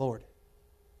help from the Lord.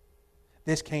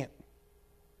 This can't.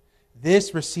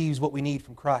 This receives what we need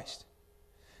from Christ.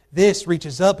 This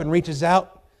reaches up and reaches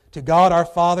out to God our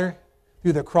Father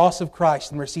through the cross of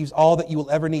Christ and receives all that you will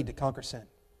ever need to conquer sin.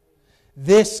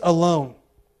 This alone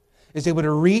is able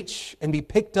to reach and be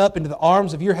picked up into the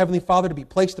arms of your Heavenly Father, to be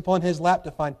placed upon His lap,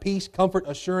 to find peace, comfort,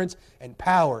 assurance, and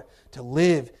power to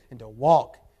live and to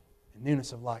walk in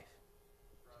newness of life.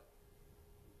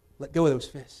 Let go of those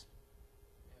fists.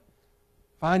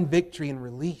 Find victory and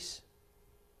release.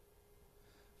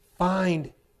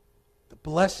 Find the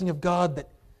blessing of God that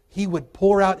He would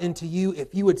pour out into you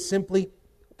if you would simply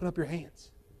open up your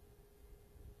hands.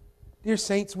 Dear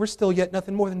saints, we're still yet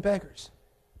nothing more than beggars.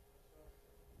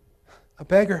 A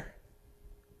beggar.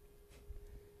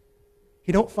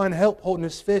 He don't find help holding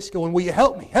his fist going, will you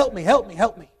help me, help me, help me,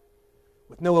 help me,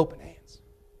 with no open hands.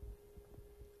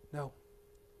 No.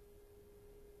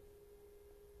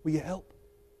 Will you help?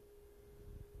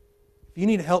 If you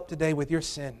need help today with your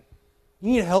sin,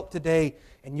 you need help today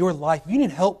in your life, if you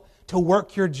need help to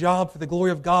work your job for the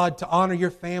glory of God, to honor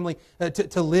your family,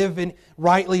 to live in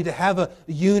rightly, to have a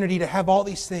unity, to have all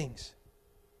these things,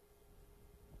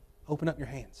 open up your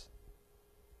hands.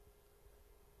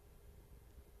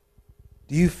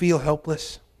 Do you feel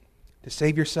helpless to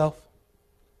save yourself?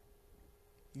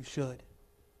 You should.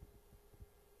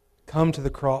 Come to the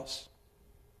cross,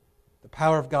 the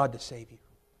power of God to save you.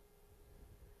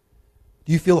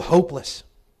 Do you feel hopeless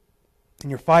in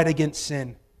your fight against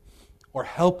sin, or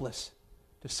helpless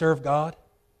to serve God?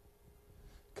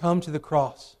 Come to the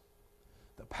cross,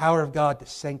 the power of God to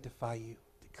sanctify you,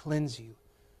 to cleanse you,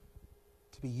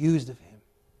 to be used of Him.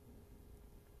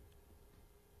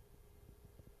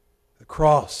 The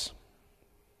cross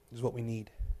is what we need.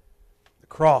 The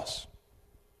cross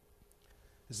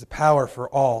is the power for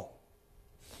all.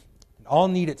 And all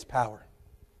need its power.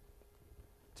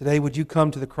 Today, would you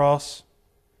come to the cross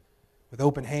with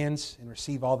open hands and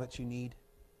receive all that you need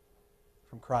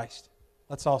from Christ?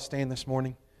 Let's all stand this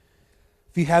morning.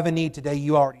 If you have a need today,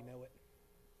 you already know it.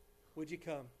 Would you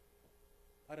come?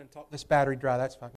 I didn't talk this battery dry, that's fine.